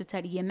 who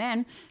visited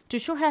Yemen to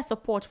show her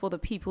support for the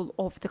people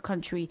of the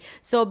country.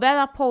 So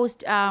the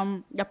post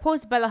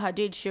Bella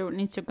Hadid shared on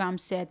Instagram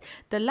said,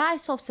 the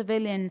lives of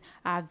civilian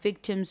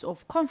victims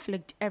of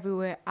conflict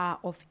everywhere are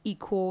of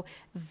equal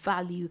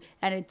value.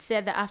 And it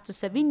said that after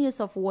 7 years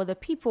of war, the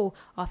people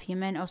of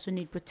Yemen also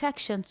need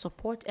protection,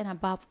 support, and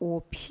above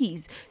all,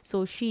 peace.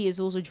 So she is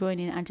also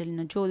joining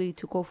Angelina Jolie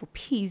to go for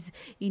peace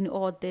in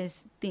all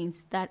these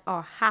things that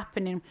are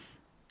happening.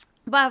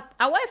 But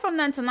away from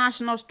the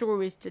international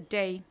stories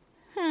today,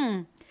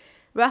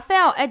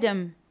 Raphael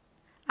Adam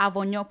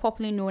Avonyo,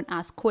 popularly known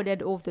as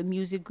Coded of the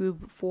music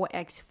group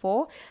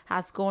 4x4,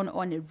 has gone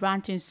on a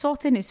rant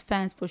insulting his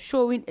fans for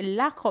showing a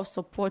lack of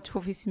support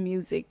of his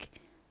music.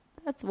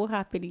 That's what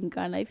happened in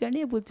Ghana. If you're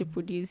unable to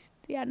produce,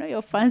 they are not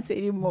your fans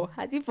anymore.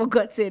 Has he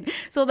forgotten?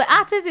 So the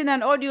artist, in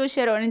an audio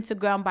shared on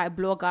Instagram by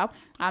blogger,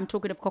 I'm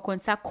talking of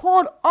Kokonsa,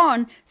 called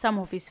on some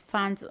of his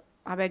fans.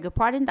 I beg your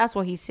pardon, that's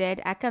what he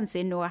said. I can't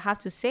say no, I have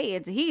to say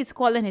it. He is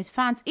calling his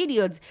fans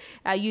idiots,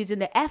 using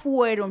the F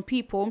word on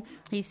people.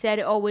 He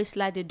said always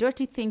like the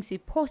dirty things he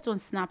posts on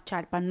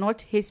Snapchat, but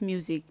not his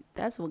music.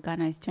 That's what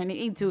Ghana is turning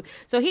into.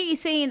 So he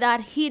is saying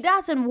that he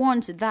doesn't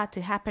want that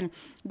to happen.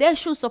 They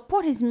should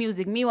support his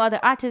music. Meanwhile,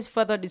 the artist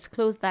further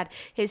disclosed that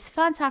his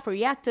fans have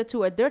reacted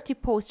to a dirty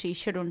post he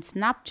shared on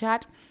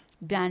Snapchat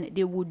than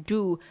they would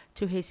do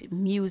to his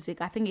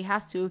music. I think he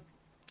has to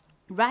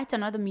write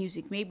another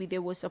music. Maybe they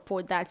will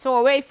support that. So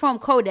away from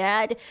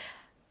Coded,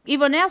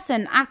 Yvonne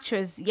Nelson,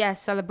 actress,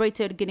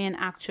 celebrated Ghanaian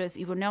actress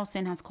Yvonne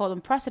Nelson has called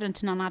on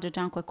President Nana Addo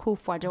Dankwa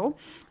Akufo-Addo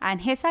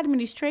and his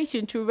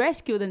administration to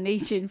rescue the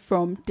nation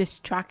from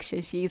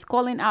distraction. She is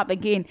calling up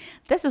again.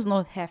 This is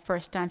not her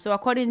first time. So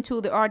according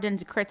to the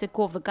ardent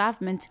critical of the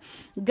government,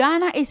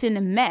 Ghana is in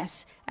a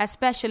mess,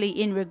 especially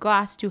in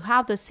regards to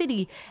how the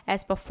city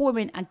is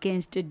performing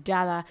against the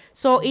dollar.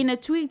 So in a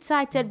tweet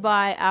cited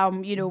by,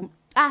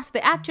 as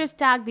the actress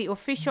tagged the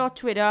official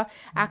Twitter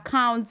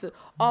account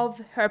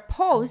of her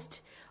post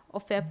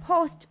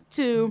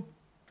to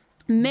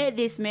made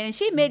this man.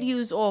 She made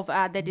use of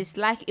the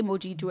dislike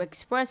emoji to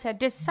express her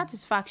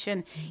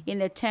dissatisfaction in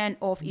the turn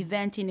of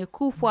event in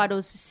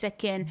Akufo-Addo's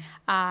second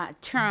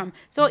term.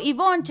 So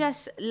Yvonne,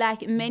 just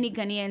like many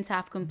Ghanaians,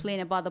 have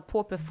complained about the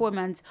poor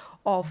performance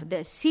of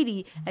the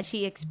city, and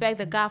she expects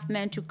the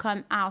government to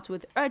come out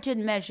with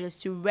urgent measures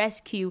to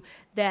rescue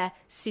the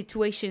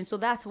situation. So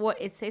that's what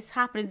it's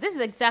happening. This is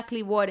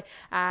exactly what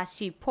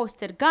she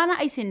posted.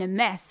 Ghana is in a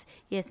mess.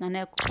 Yes,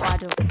 Nana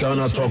Akufo-Addo.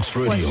 Ghana Talks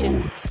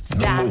Radio,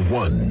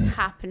 #1.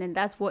 Happening.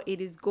 That's what it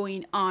is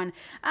going on.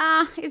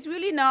 It's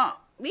really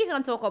not. We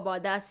can't talk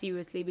about that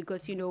seriously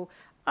because we know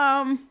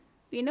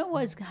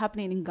what's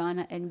happening in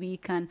Ghana, and we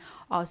can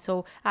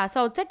also.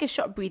 So I'll take a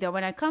short breather.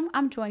 When I come,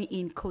 I'm joining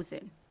in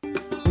Cousin.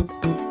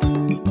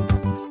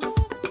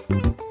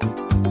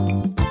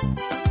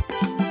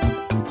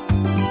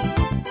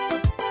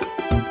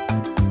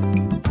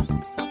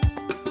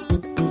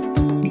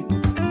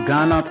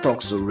 Ghana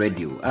Talks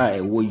Radio,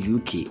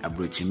 UK,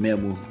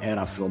 Abrichimemu,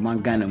 era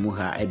from Ghana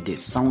Muha at the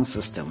sound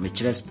system,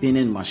 which is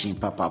spinning machine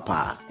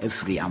papa, a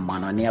free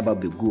amana never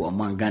be good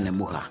among Ghana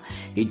Muha.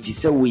 It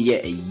is a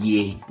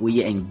year,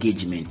 we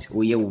engagement,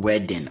 we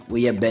wedding,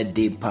 we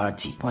birthday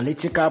party.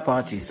 Political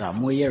parties are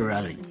more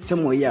rally,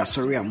 some way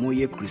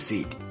more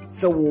crusade.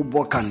 So we'll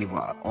book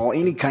carnival or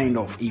any kind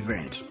of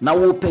event. Now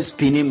we'll pay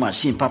spinning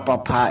machine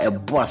papa a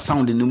boy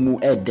sound in the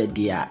moon at the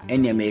dia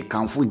any may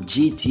come for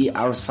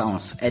GTR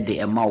sounds at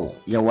the MAO.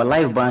 Your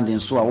live band in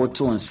so our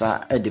tones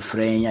at the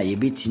frame ye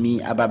beat me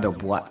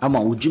ababeboa ama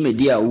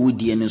ujumedia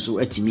woody and so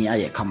at me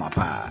I come up.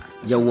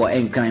 Your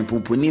enkind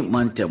pupuni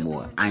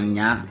mantemo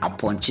anya a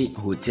ponchi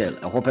hotel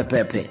a hope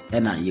pepe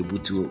and a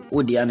yebutu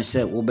Odian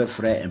said Obe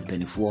Frey and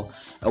Penny 4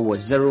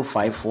 was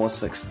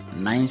 0546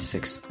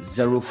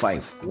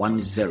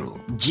 960510.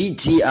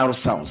 GTR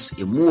sounds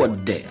a more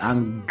de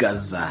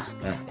angaza.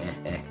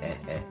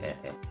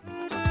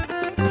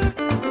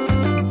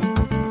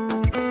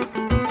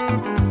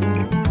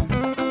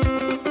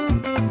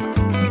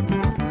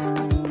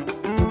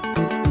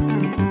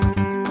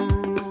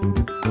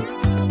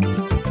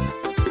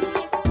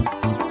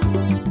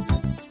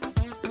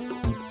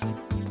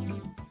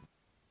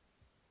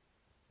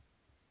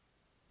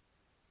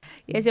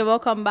 Yes, you're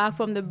welcome back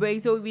from the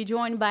break. So we'll be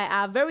joined by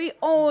our very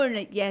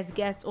own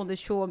guest on the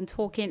show. I'm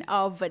talking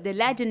of the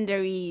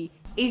legendary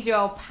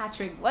Israel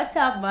Patrick. What's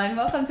up, man?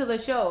 Welcome to the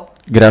show.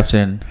 Good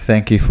afternoon.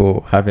 Thank you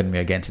for having me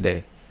again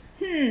today.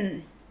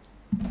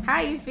 How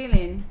are you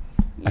feeling?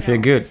 I feel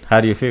good.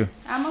 How do you feel?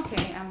 I'm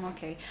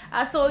okay.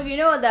 So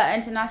the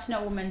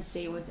International Women's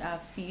Day was a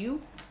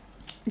few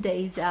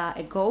days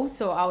ago,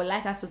 so I would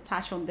like us to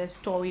touch on the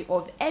story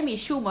of Amy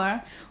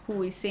Schumer,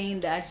 who is saying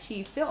that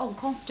she felt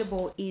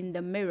uncomfortable in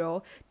the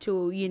mirror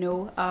to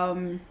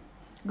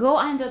go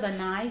under the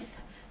knife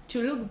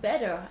to look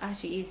better as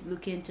she is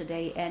looking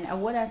today. And I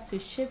want us to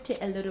shift it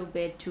a little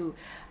bit to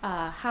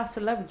how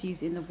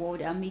celebrities in the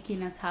world are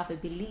making us have a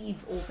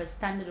belief of a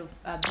standard of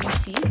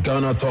beauty.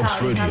 Ghana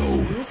Talks Radio,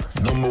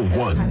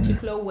 #1. A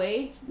particular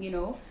way,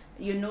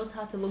 your nose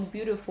have to look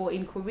beautiful.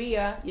 In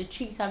Korea, your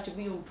cheeks have to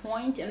be on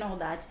point and all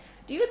that.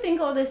 Do you think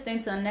all these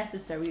things are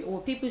necessary, or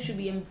people should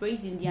be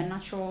embracing their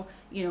natural,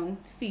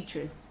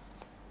 features?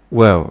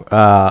 Well,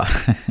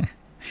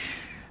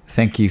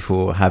 thank you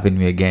for having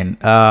me again.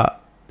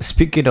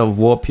 Speaking of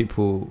what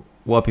people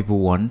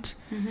want,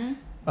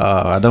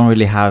 I don't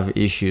really have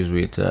issues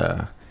with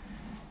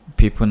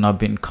people not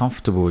being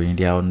comfortable in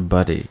their own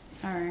body.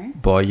 All right.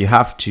 But you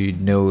have to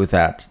know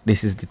that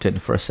this is the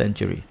 21st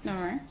century. All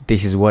right.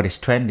 This is what is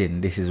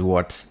trending. This is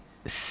what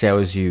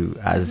sells you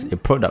as a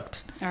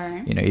product. All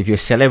right. If you're a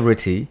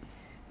celebrity,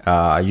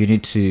 you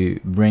need to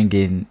bring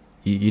in.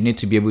 You need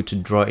to be able to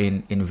draw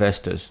in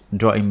investors,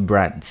 draw in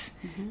brands.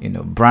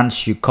 Brands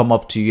should come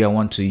up to you and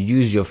want to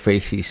use your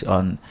faces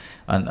on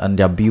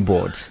their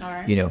billboards. All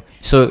right.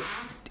 So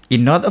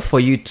in order for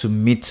you to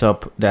meet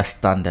up that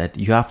standard,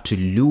 you have to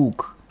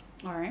look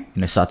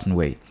in a certain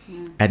way.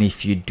 And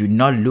if you do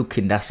not look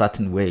in that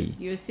certain way,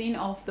 you're seen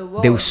off the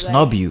wall. They will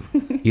snub you.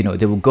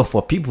 They will go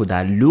for people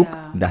that look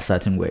that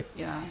certain way.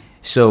 Yeah.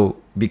 So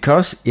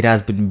because it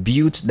has been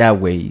built that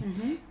way,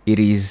 it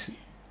is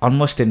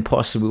almost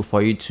impossible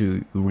for you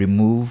to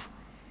remove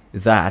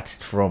that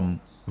from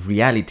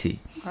reality.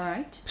 All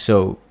right.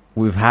 So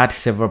we've had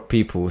several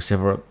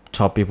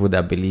top people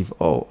that believe,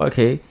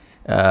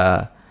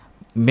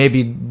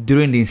 maybe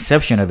during the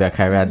inception of their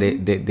career,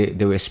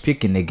 they were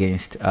speaking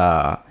against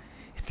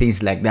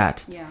things like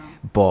that. Yeah.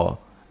 But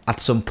at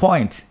some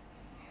point,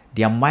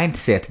 their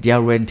mindset, their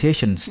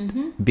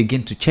orientations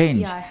begin to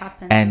change. Yeah, it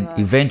happens. And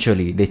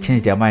eventually they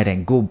change their mind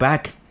and go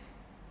back,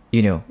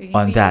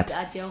 on that.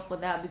 Adele for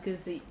that,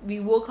 because we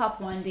woke up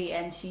one day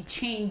and she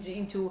changed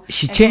into.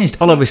 She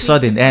changed all of a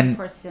sudden, and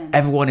person.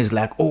 Everyone is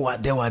like, "Oh,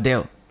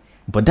 Adele,"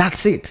 but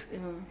that's it.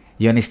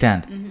 You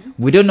understand?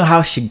 We don't know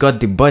how she got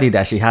the body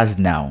that she has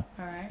now.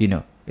 All right.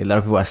 A lot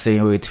of people are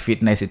saying, "Oh, it's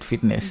fitness, it's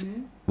fitness."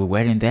 We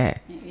weren't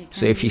there.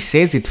 So if she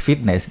says it's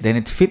fitness, then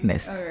it's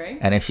fitness. All right.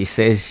 And if she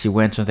says she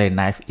went under a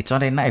knife, it's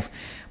under a knife.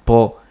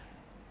 But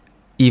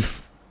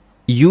if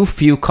you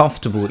feel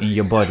comfortable in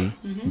your body,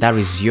 that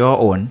is your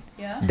own.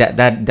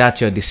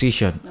 that's your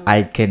decision.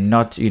 I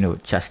cannot,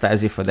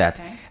 chastise you for that.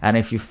 And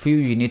if you feel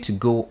you need to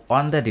go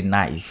under the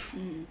knife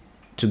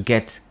to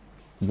get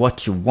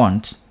what you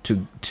want,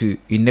 to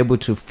enable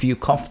to feel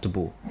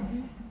comfortable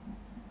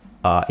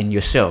in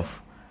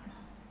yourself,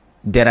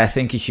 then I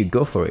think you should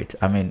go for it.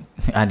 I mean,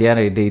 at the end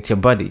of the day, it's your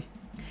body.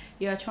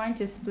 You are trying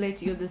to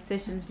split your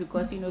decisions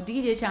because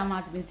DJ Cham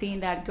has been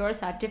saying that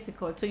girls are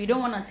difficult, so you don't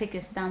want to take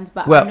a stance,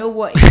 but I know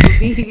what it will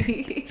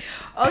be.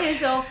 Okay,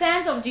 so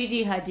fans of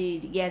Gigi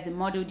Hadid, yes, the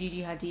model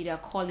Gigi Hadid, are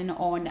calling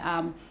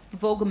on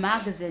Vogue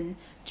magazine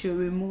to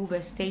remove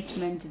a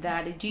statement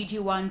that Gigi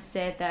once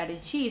said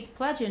that she is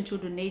pledging to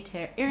donate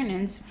her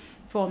earnings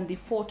from the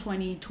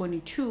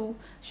 2022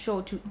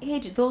 show to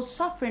aid those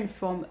suffering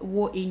from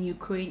war in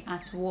Ukraine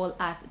as well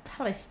as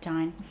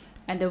Palestine,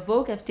 and the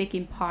Vogue have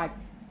taken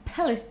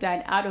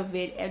Palestine out of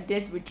it and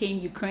just retain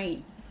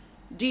Ukraine.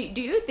 Do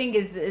you think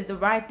is the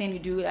right thing to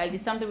do? Like,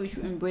 it's something we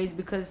should embrace,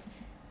 because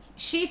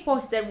she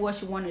posted what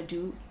she want to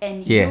do,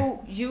 and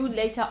you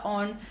later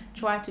on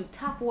try to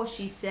tap what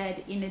she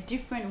said in a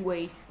different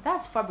way.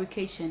 That's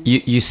fabrication.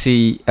 You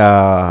see,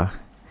 I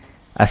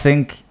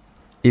think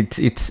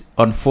it's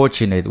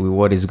unfortunate with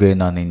what is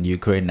going on in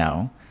Ukraine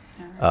now,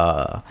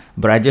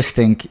 but I just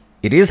think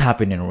it is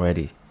happening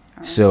already.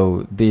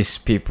 So these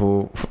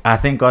people, I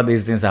think all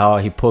these things are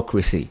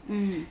hypocrisy.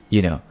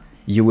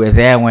 You were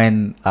there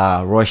when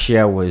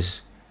Russia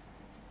was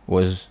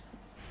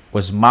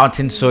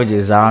mounting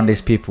soldiers around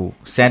these people,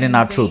 sending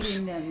out troops.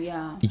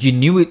 You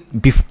knew it.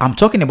 I'm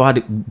talking about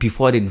it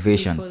before the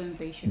invasion.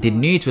 They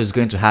knew it was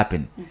going to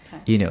happen.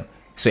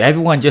 So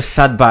everyone just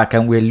sat back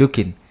and we're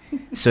looking.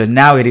 So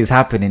now it is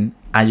happening,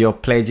 and you're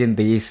pledging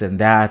this and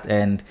that.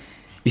 And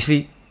you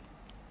see,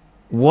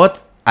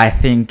 what I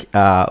think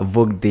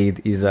Vogue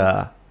did is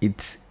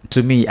it's,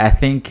 to me, I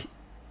think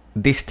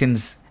these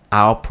things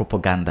are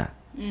propaganda.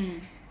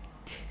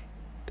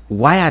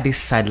 Why are they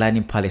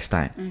sidelining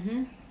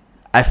Palestine?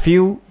 I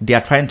feel they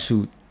are trying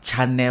to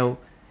channel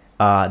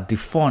the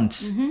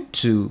funds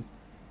to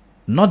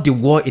not the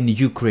war in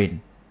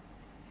Ukraine,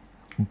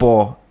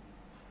 but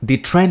the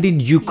trending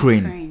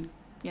Ukraine.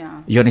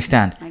 You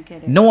understand? I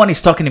get it. No one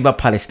is talking about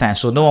Palestine,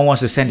 so no one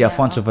wants to send their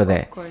funds over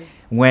there.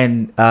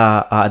 When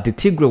the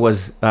Tigray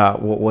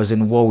was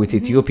in war with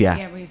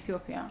Ethiopia, with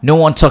Ethiopia, no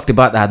one talked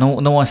about that.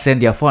 No one sent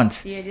their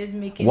funds. Just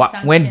making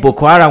when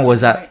Boko Haram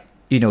was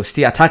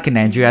still attacking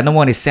Nigeria, no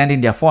one is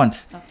sending their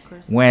funds.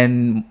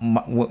 When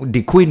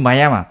the Queen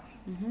Mayama,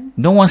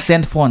 no one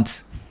sent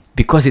funds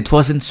because it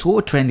wasn't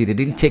so trendy. They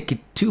didn't take it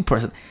too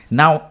personal.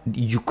 Now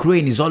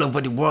Ukraine is all over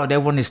the world.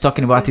 Everyone is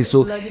talking about it.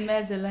 So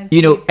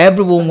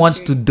everyone wants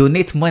to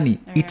donate money.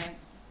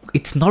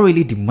 It's not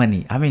really the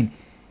money. I mean,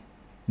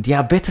 there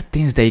are better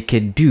things that you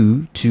can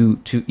do to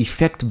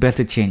effect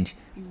better change.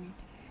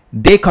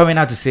 They coming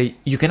out to say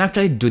you can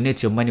actually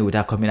donate your money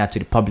without coming out to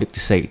the public to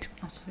say it.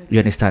 Absolutely. You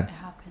understand?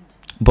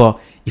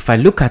 But if I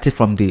look at it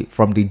from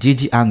the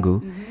Gigi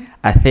angle,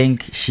 I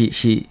think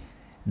she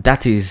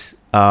that is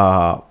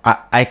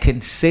I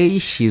can say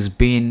she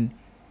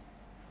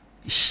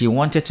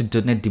wanted to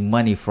donate the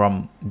money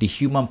from the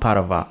human part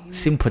of her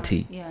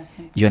sympathy.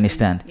 You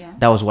understand?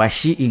 That was why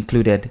she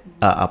included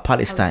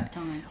Palestine.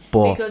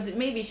 But because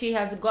maybe she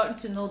has gotten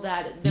to know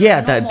that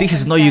that this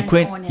is not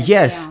Ukraine.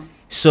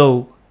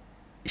 So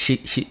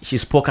she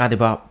spoke out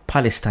about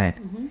Palestine.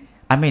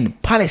 I mean,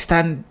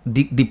 Palestine,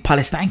 the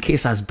Palestine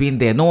case has been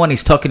there. No one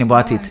is talking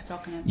about it.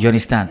 You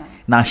understand?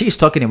 Now she's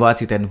talking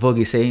about it, and Vogue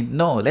is saying,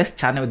 no, let's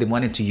channel the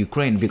money to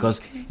Ukraine, because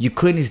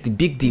Ukraine is the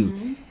big deal.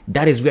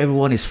 That is where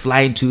everyone is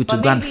flying to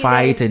go and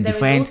fight and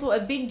defend. There is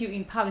also a big deal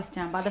in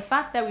Palestine, but the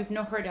fact that we've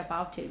not heard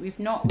about it,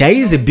 there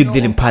is a big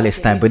deal in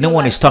Palestine, but no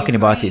one is talking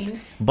about it.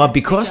 But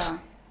because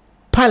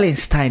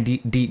Palestine,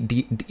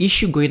 the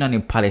issue going on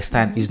in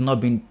Palestine is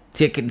not being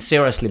taken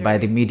seriously by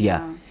the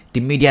media.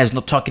 The media is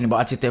not talking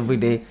about it every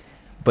day.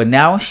 But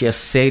now she has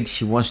said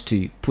she wants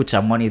to put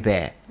her money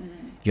there.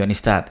 You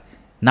understand?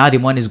 Now the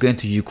money is going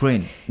to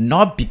Ukraine.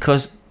 Not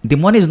because the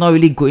money is not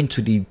really going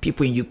to the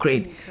people in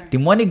Ukraine. The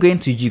money going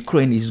to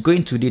Ukraine is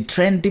going to the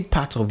trendy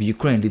part of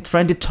Ukraine, the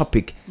trendy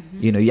topic.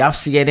 You have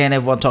CNN,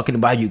 everyone talking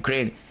about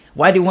Ukraine.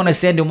 Why do you want to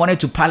send the money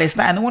to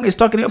Palestine? No one is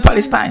talking about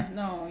Palestine.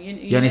 No,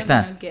 you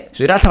understand?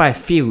 So that's how I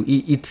feel.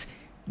 It's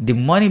the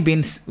money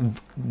being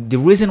the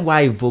reason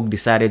why Vogue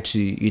decided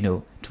to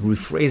to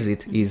rephrase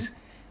it is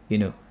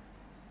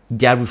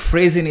they are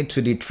rephrasing it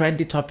to the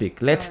trendy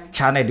topic. Let's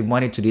channel the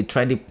money to the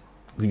trendy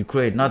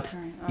Ukraine, not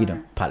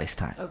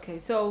Palestine. Okay,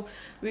 so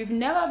we've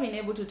never been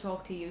able to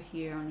talk to you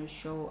here on the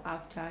show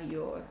after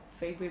your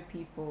favorite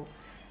people,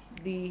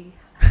 the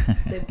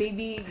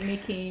baby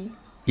making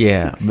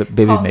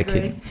baby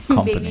making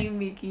company. Baby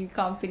making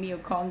company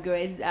of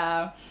Congress.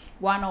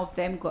 One of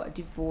them got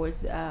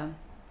divorced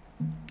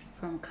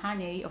from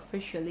Kanye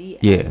officially,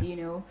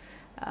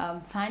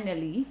 and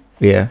finally,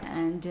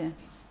 and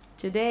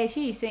today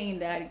she is saying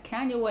that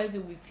Kanye West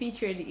will be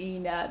featured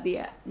in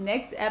the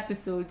next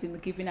episode in the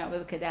Keeping Up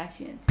with the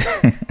Kardashians.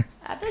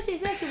 I thought she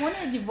said she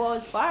wanted a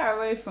divorce far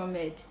away from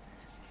it.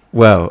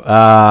 Well,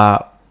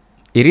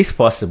 it is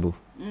possible.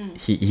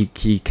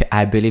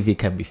 I believe he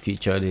can be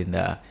featured in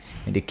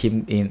the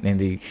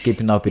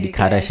Keeping Up with the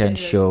Kardashian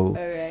show,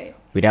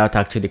 without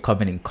actually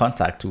coming in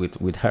contact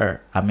with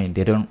her. I mean,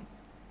 they don't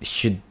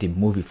shoot the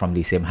movie from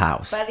the same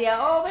house, but they are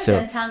always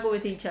entangled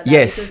with each other.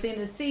 Yes, because in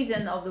the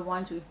season of the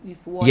ones we've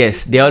watched,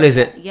 yes, they always.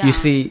 You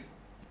see,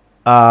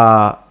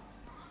 from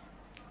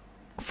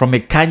a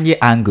Kanye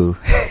angle,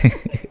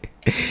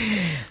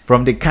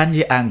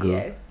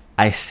 yes.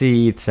 I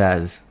see it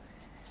as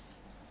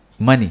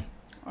money.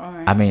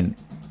 Right. I mean,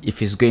 if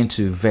he's going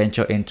to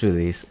venture into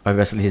this,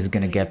 obviously he's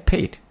going to get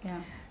paid,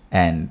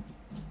 and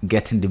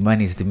getting the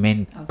money is the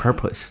main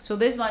purpose. So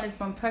this one is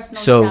from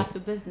personal staff to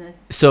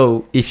business.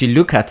 So if you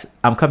look at,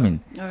 I'm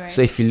coming. All right.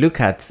 So if you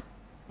look at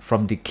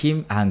from the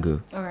Kim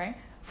angle, all right,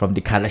 from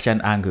the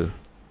Kardashian angle,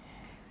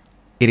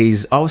 it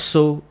is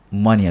also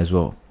money as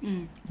well.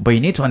 But you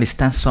need to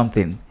understand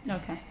something.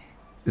 Okay.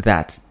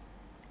 That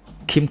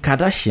Kim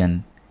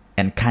Kardashian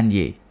and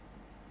Kanye,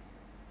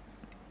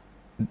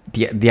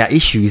 their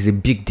issue is a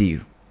big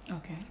deal.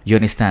 Okay. You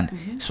understand?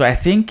 So I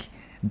think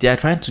they are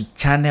trying to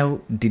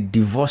channel the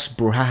divorce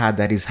brouhaha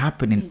that is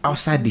happening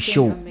outside the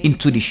show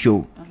into the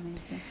show.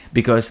 Amazing.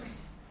 Because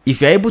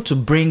if you're able to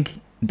bring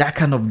that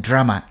kind of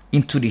drama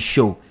into the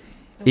show,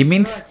 it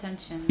means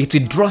it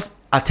will draw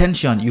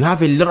attention. You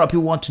have a lot of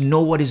people want to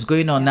know what is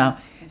going on now.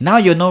 Now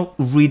you're not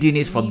reading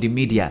it from the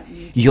media.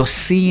 You're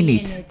seeing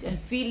it. And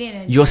feeling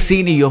it. You're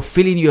seeing it. You're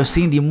feeling. You're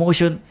seeing the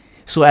emotion.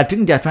 So I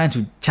think they're trying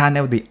to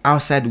channel the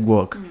outside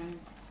work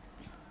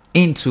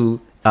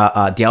into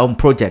their own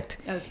project.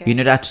 Okay. In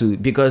order to,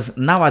 because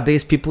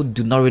nowadays people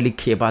do not really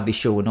care about the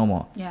show no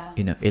more. Yeah.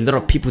 You know, a lot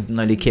of people do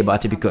not really care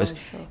about it because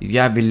you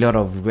have a lot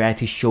of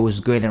variety shows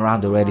going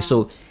around already.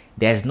 So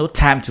there's no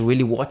time to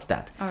really watch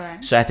that. All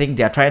right. So I think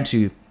they're trying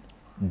to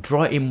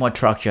draw in more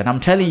traction. I'm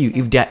telling you,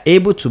 if they're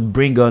able to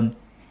bring on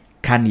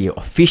Kanye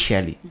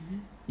officially,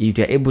 if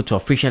they're able to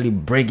officially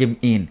bring him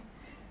in,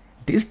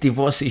 this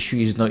divorce issue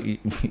is not,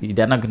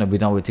 they're not going to be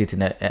done with it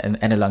in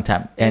any long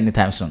time,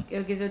 anytime soon.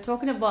 Okay, so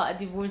talking about a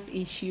divorce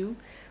issue,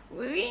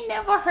 we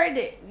never heard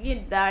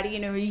it, that,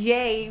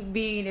 Jay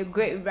being a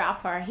great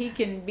rapper, he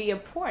can be a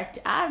port.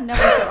 I've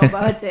never thought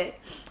about it.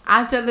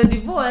 After the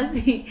divorce,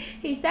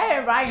 he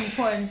started writing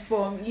poems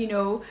from,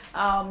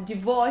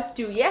 divorce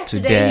to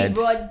yesterday he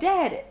brought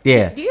dead.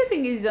 Yeah. Do you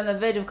think he's on the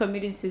verge of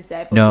committing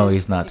suicide? No,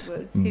 he's not.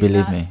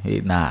 Believe me,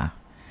 nah.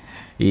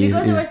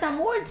 Because there were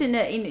some words in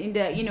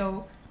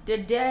the the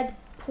dead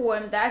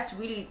poem that's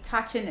really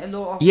touching a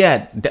lot of.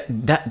 Yeah,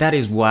 that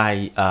is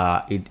why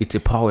it's a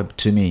poem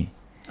to me.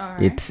 All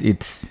right.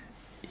 It's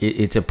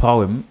a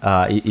poem.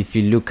 If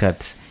you look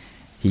at,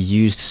 he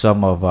used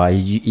some of he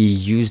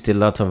used a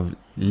lot of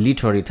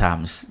literary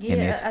terms in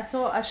it. I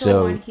saw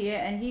one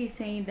here, and he's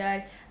saying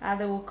that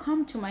they will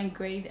come to my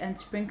grave and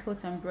sprinkle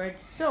some bread.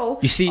 So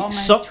you see, on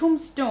my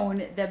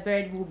tombstone, the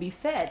bird will be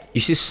fed.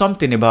 You see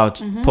something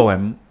about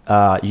poem.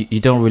 You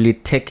don't really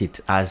take it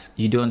as,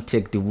 you don't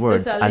take the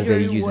words as they're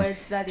using.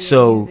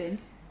 So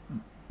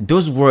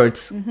those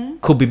words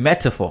could be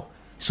metaphor.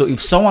 So if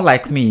someone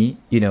like me,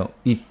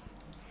 if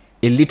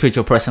a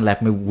literature person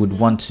like me would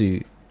want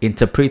to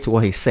interpret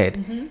what he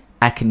said,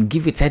 I can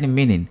give it any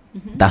meaning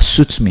that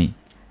suits me.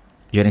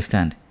 You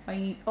understand? But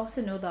you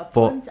also know that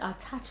poems are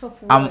touch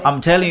of words. I'm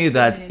telling you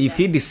that if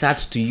he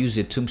decides to use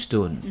a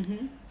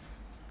tombstone,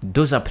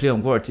 those are play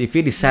on words. If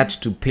he decides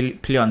to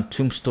play on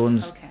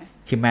tombstones,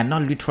 he might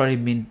not literally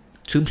mean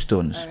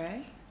tombstones.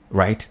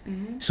 Right?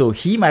 So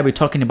he might be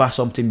talking about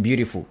something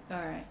beautiful.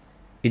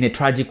 In a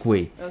tragic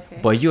way,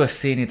 but you are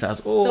seeing it as,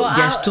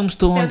 there's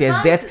tombstone, there's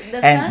death,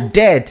 and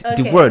dead.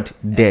 The word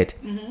dead,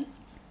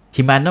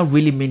 he might not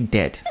really mean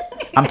dead.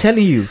 I'm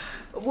telling you,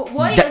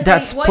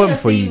 that's poem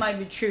for you. Might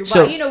be true,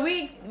 but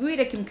we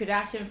the Kim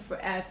Kardashian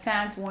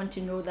fans want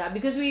to know that,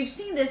 because we've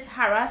seen this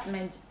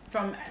harassment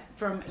from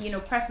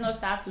personal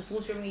staff to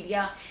social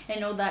media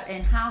and all that,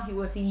 and how he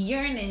was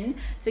yearning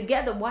to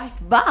get the wife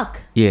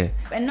back. Yeah,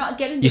 and not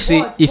getting. You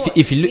see,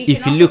 if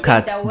you look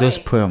at those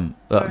poem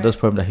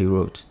that he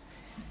wrote,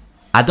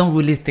 I don't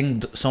really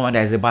think someone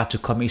that is about to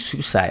commit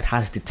suicide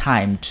has the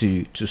time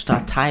to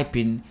start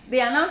typing,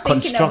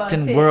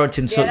 constructing words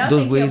in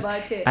those ways,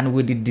 and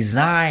with the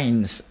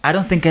designs. I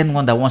don't think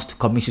anyone that wants to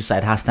commit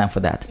suicide has time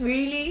for that.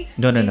 Really?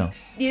 No. Do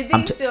you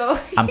think so?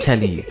 I'm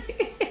telling you,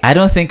 I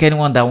don't think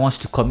anyone that wants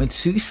to commit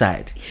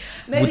suicide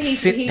would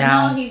sit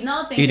down. He's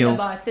not thinking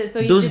about it.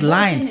 So those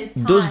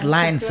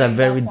lines are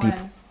very deep.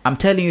 I'm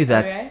telling you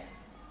that.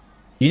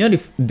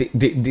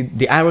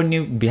 The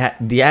irony behind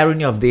the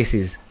irony of this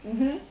is.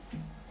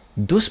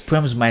 Those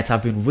poems might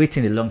have been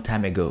written a long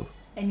time ago,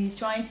 and he's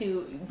trying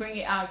to bring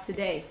it out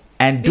today.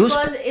 And those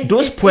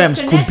poems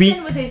could be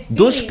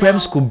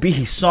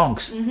his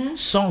songs,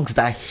 songs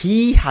that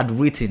he had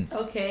written.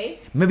 Okay.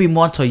 Maybe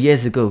months or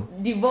years ago.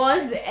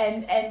 Divorce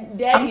and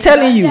then I'm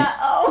telling you.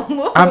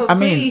 I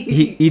mean,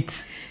 Kim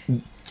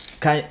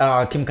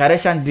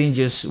Kardashian didn't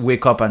just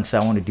wake up and say,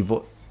 I want to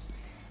divorce.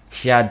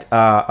 She had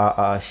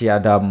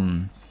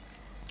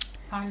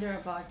ponder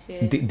about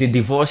it. The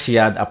divorce she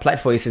had applied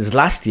for it since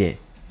last year.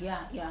 Yeah.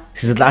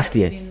 Since last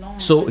year.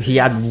 So he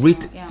had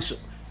written.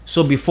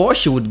 So before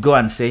she would go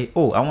and say,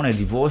 "Oh, I want to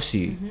divorce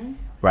you,"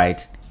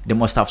 right? They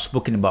must have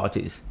spoken about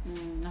it.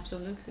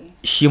 Absolutely.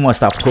 She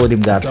must have told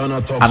him that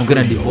I'm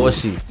gonna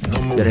divorce you.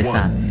 You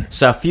understand?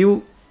 So I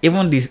feel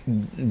even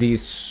the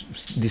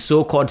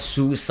so-called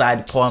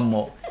suicide poem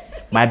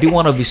might be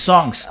one of his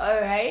songs.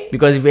 All right.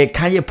 Because if you're a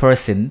Kanye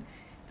person,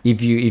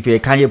 if you're a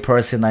Kanye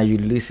person and you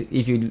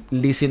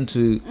listen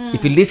to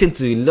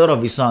a lot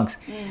of his songs,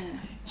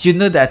 you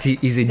know that he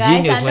is a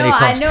genius when it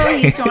comes to. I know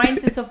he's trying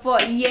to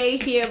support Ye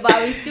here,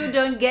 but we still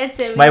don't get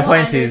it. My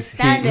point is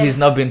he's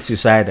not been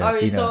suicidal.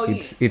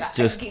 It's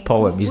just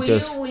poem.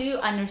 Will you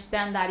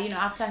understand that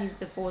after his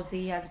divorce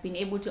he has been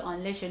able to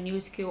unleash a new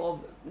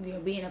skill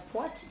of being a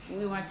poet?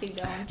 We want to take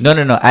that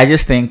on. No. I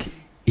just think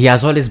he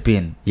has always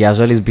been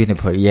a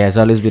poet. He has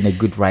always been a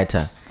good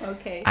writer.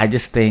 Okay. I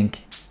just think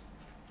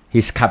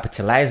he's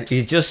capitalized.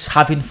 He's just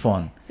having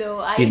fun.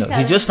 So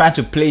he's just trying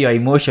to play your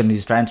emotion.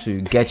 He's trying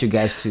to get you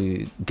guys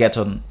to get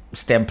on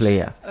STEM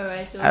player. All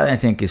right. So I don't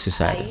think it's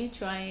suicidal. Are you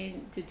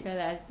trying to tell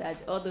us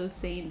that all those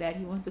saying that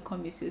he wants to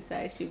commit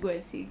suicide should go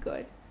and see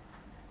God?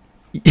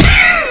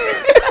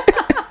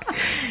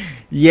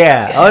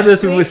 Yeah, all those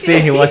people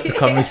saying he wants to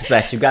commit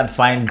suicide, you can't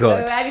find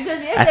God. Right,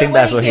 because I think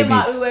that's what he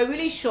needs. We were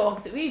really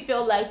shocked. We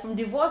felt like from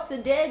divorce to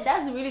death,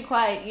 that's really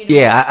quite,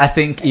 Yeah, I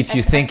think if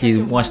you think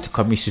he wants to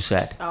commit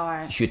suicide,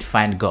 right, you should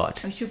find God.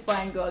 We should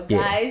find God,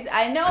 guys. Yeah.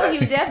 I know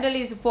he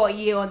definitely support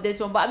you on this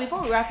one, but before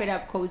we wrap it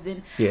up,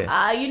 Cousin,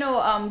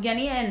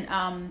 Ghanaian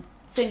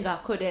singer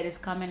Kodet is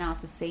coming out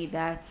to say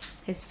that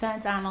his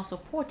fans are not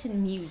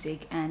supporting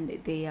music and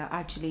they are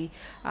actually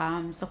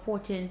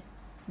supporting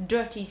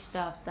dirty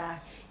stuff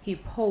that he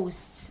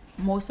posts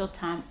most of the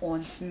time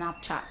on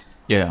Snapchat.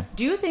 Yeah.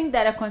 Do you think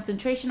that a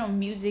concentration on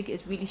music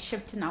is really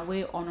shifting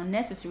away on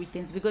unnecessary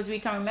things? Because we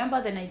can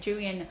remember the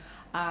Nigerian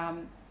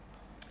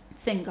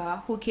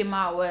singer who came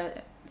out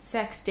with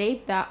sex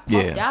tape that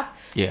popped up.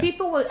 Yeah.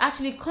 People were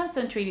actually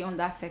concentrating on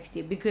that sex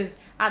tape because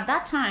at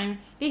that time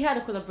he had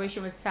a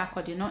collaboration with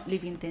Sarkodie, Not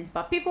Living Things,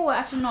 but people were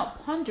actually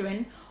not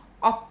pondering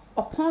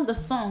upon the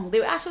song.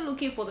 They were actually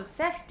looking for the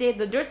sex tape,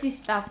 the dirty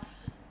stuff,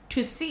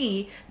 to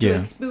see, to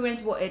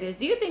experience what it is.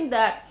 Do you think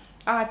that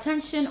our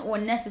attention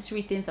on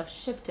necessary things have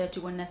shifted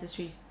to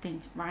unnecessary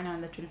things right now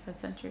in the 21st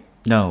century?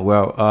 No,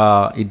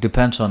 well, it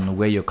depends on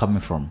where you're coming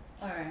from.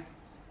 All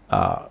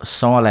right.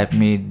 Someone like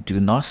me do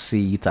not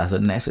see it as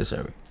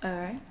unnecessary. All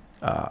right.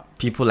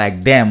 People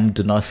like them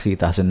do not see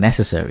it as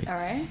unnecessary. All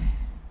right.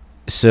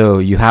 So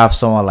you have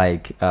someone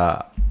like,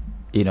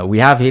 we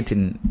have it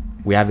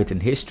in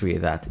history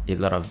that a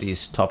lot of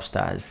these top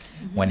stars,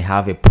 when they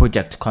have a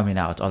project coming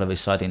out, all of a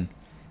sudden,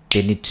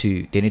 they need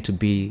to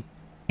be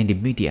in the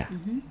media.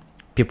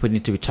 People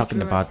need to be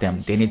talking about them.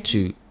 They need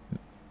to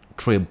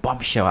throw a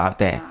bombshell out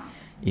there.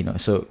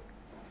 So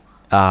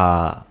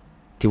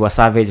Tiwa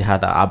Savage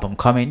had an album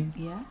coming.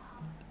 Yeah.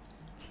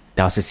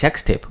 That was a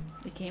sex tape.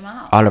 It came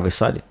out. All of a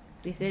sudden.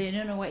 They said they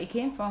don't know where it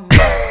came from. You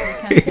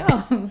can't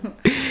tell.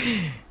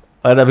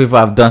 Other people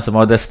have done some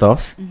other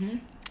stuffs.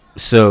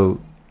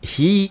 So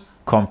he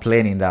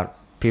complaining that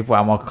people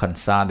are more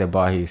concerned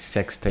about his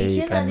sex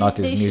tape and not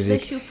his music. They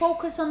should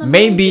focus on the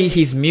Maybe music.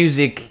 his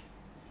music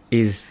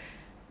is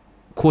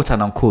quote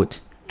and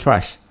unquote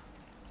trash,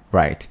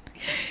 right?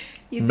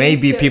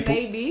 Maybe people.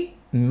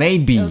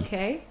 Maybe.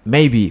 Okay.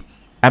 Maybe.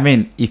 I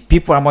mean, if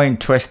people are more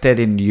interested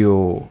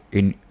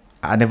in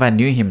I never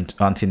knew him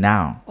until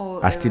now.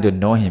 I still don't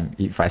know him.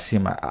 If I see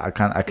him, I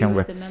can't. He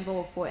was a member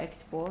of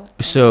 4X4.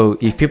 So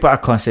if people are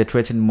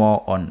concentrating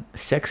more on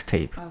sex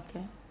tape,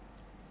 okay,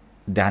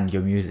 than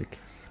your music.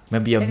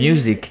 Maybe your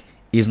music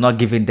is not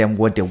giving them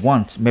what they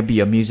want. Maybe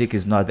your music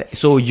is not there.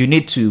 So you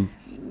need to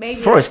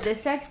first the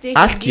sex tape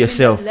ask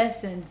yourself.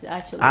 Lessons,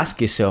 actually. Ask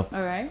yourself.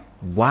 All right.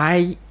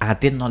 Why are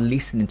they not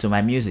listening to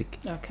my music?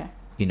 Okay.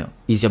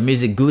 Is your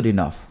music good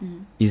enough?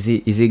 Is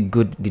it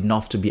good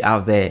enough to be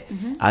out there?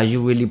 Are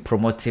you really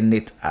promoting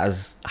it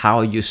as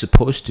how you're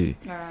supposed to?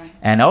 All right.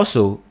 And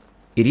also,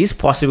 it is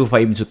possible for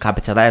him to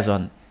capitalize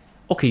on.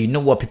 Okay, you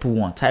know what people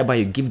want. How about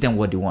you give them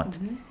what they want?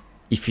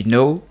 If you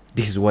know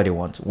this is what they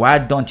want, why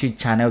don't you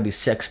channel the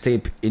sex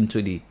tape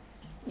into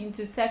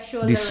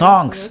sexual the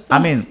songs? I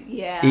mean,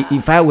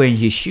 if I were in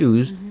his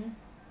shoes,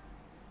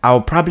 I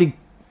would probably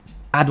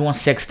add one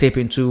sex tape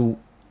into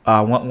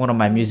one of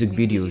my music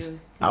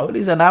videos. I would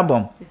release an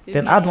album,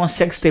 then add one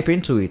sex tape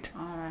into it.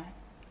 All right.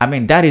 I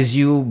mean, that is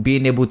you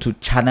being able to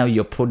channel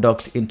your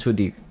product into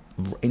the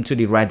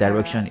right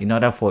direction in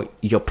order for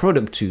your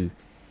product to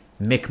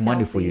make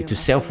money for you, to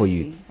sell for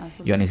you.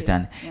 You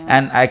understand? Yeah.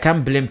 And I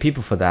can't blame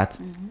people for that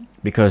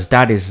because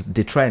that is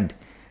the trend.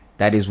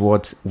 That is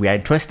what we are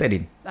interested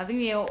in. I think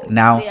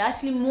they're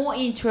actually more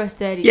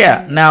interested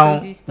in now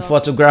crazy stuff.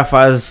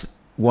 Photographers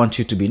want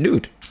you to be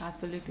nude.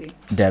 Absolutely.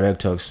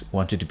 Directors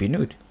want you to be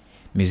nude.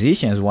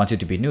 Musicians want you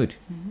to be nude.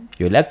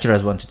 Your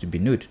lecturers want you to be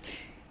nude.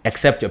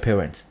 Except your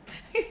parents.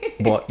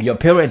 But your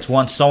parents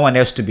want someone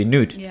else to be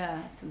nude.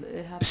 Yeah,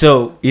 absolutely.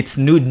 So it's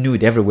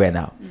nude everywhere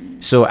now.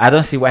 So I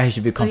don't see why he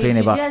should be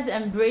complaining about. Just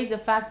embrace the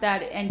fact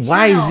that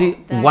why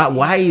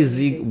is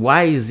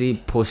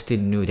he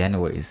posting nude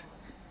anyways?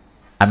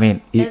 I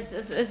mean,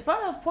 it's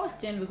part of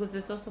posting because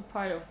it's also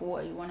part of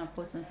what you want to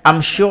post on Snapchat.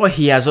 I'm sure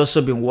he has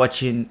also been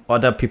watching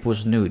other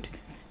people's nude,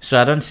 so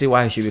I don't see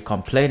why he should be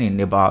complaining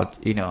about,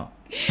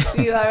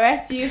 We will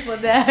arrest you for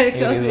that. It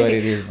is what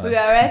it is, man. We will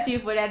arrest you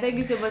for that. Thank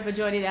you so much for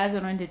joining us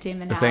on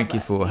Entertainment Hub. Thank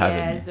you for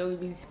having me. So we've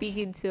been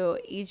speaking to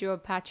Israel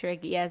Patrick,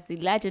 yes, the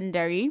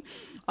legendary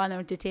on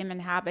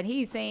Entertainment Hub, and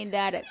he's saying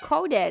that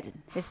Coded,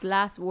 his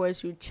last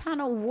words, will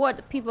channel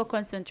what people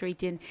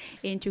concentrating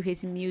into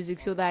his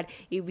music so that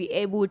he'll be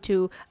able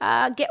to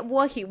get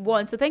what he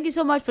wants. So thank you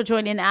so much for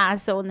joining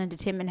us on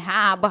Entertainment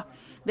Hub.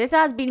 This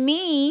has been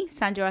me,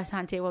 Sandra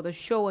Asante, with the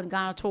show on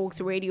Ghana Talks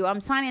Radio. I'm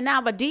signing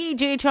out, but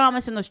DJ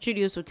Thomas in the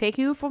studios will take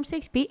you from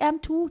 6 p.m.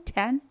 to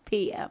 10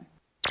 p.m.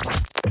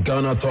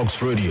 Ghana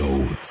Talks Radio,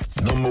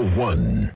 #1.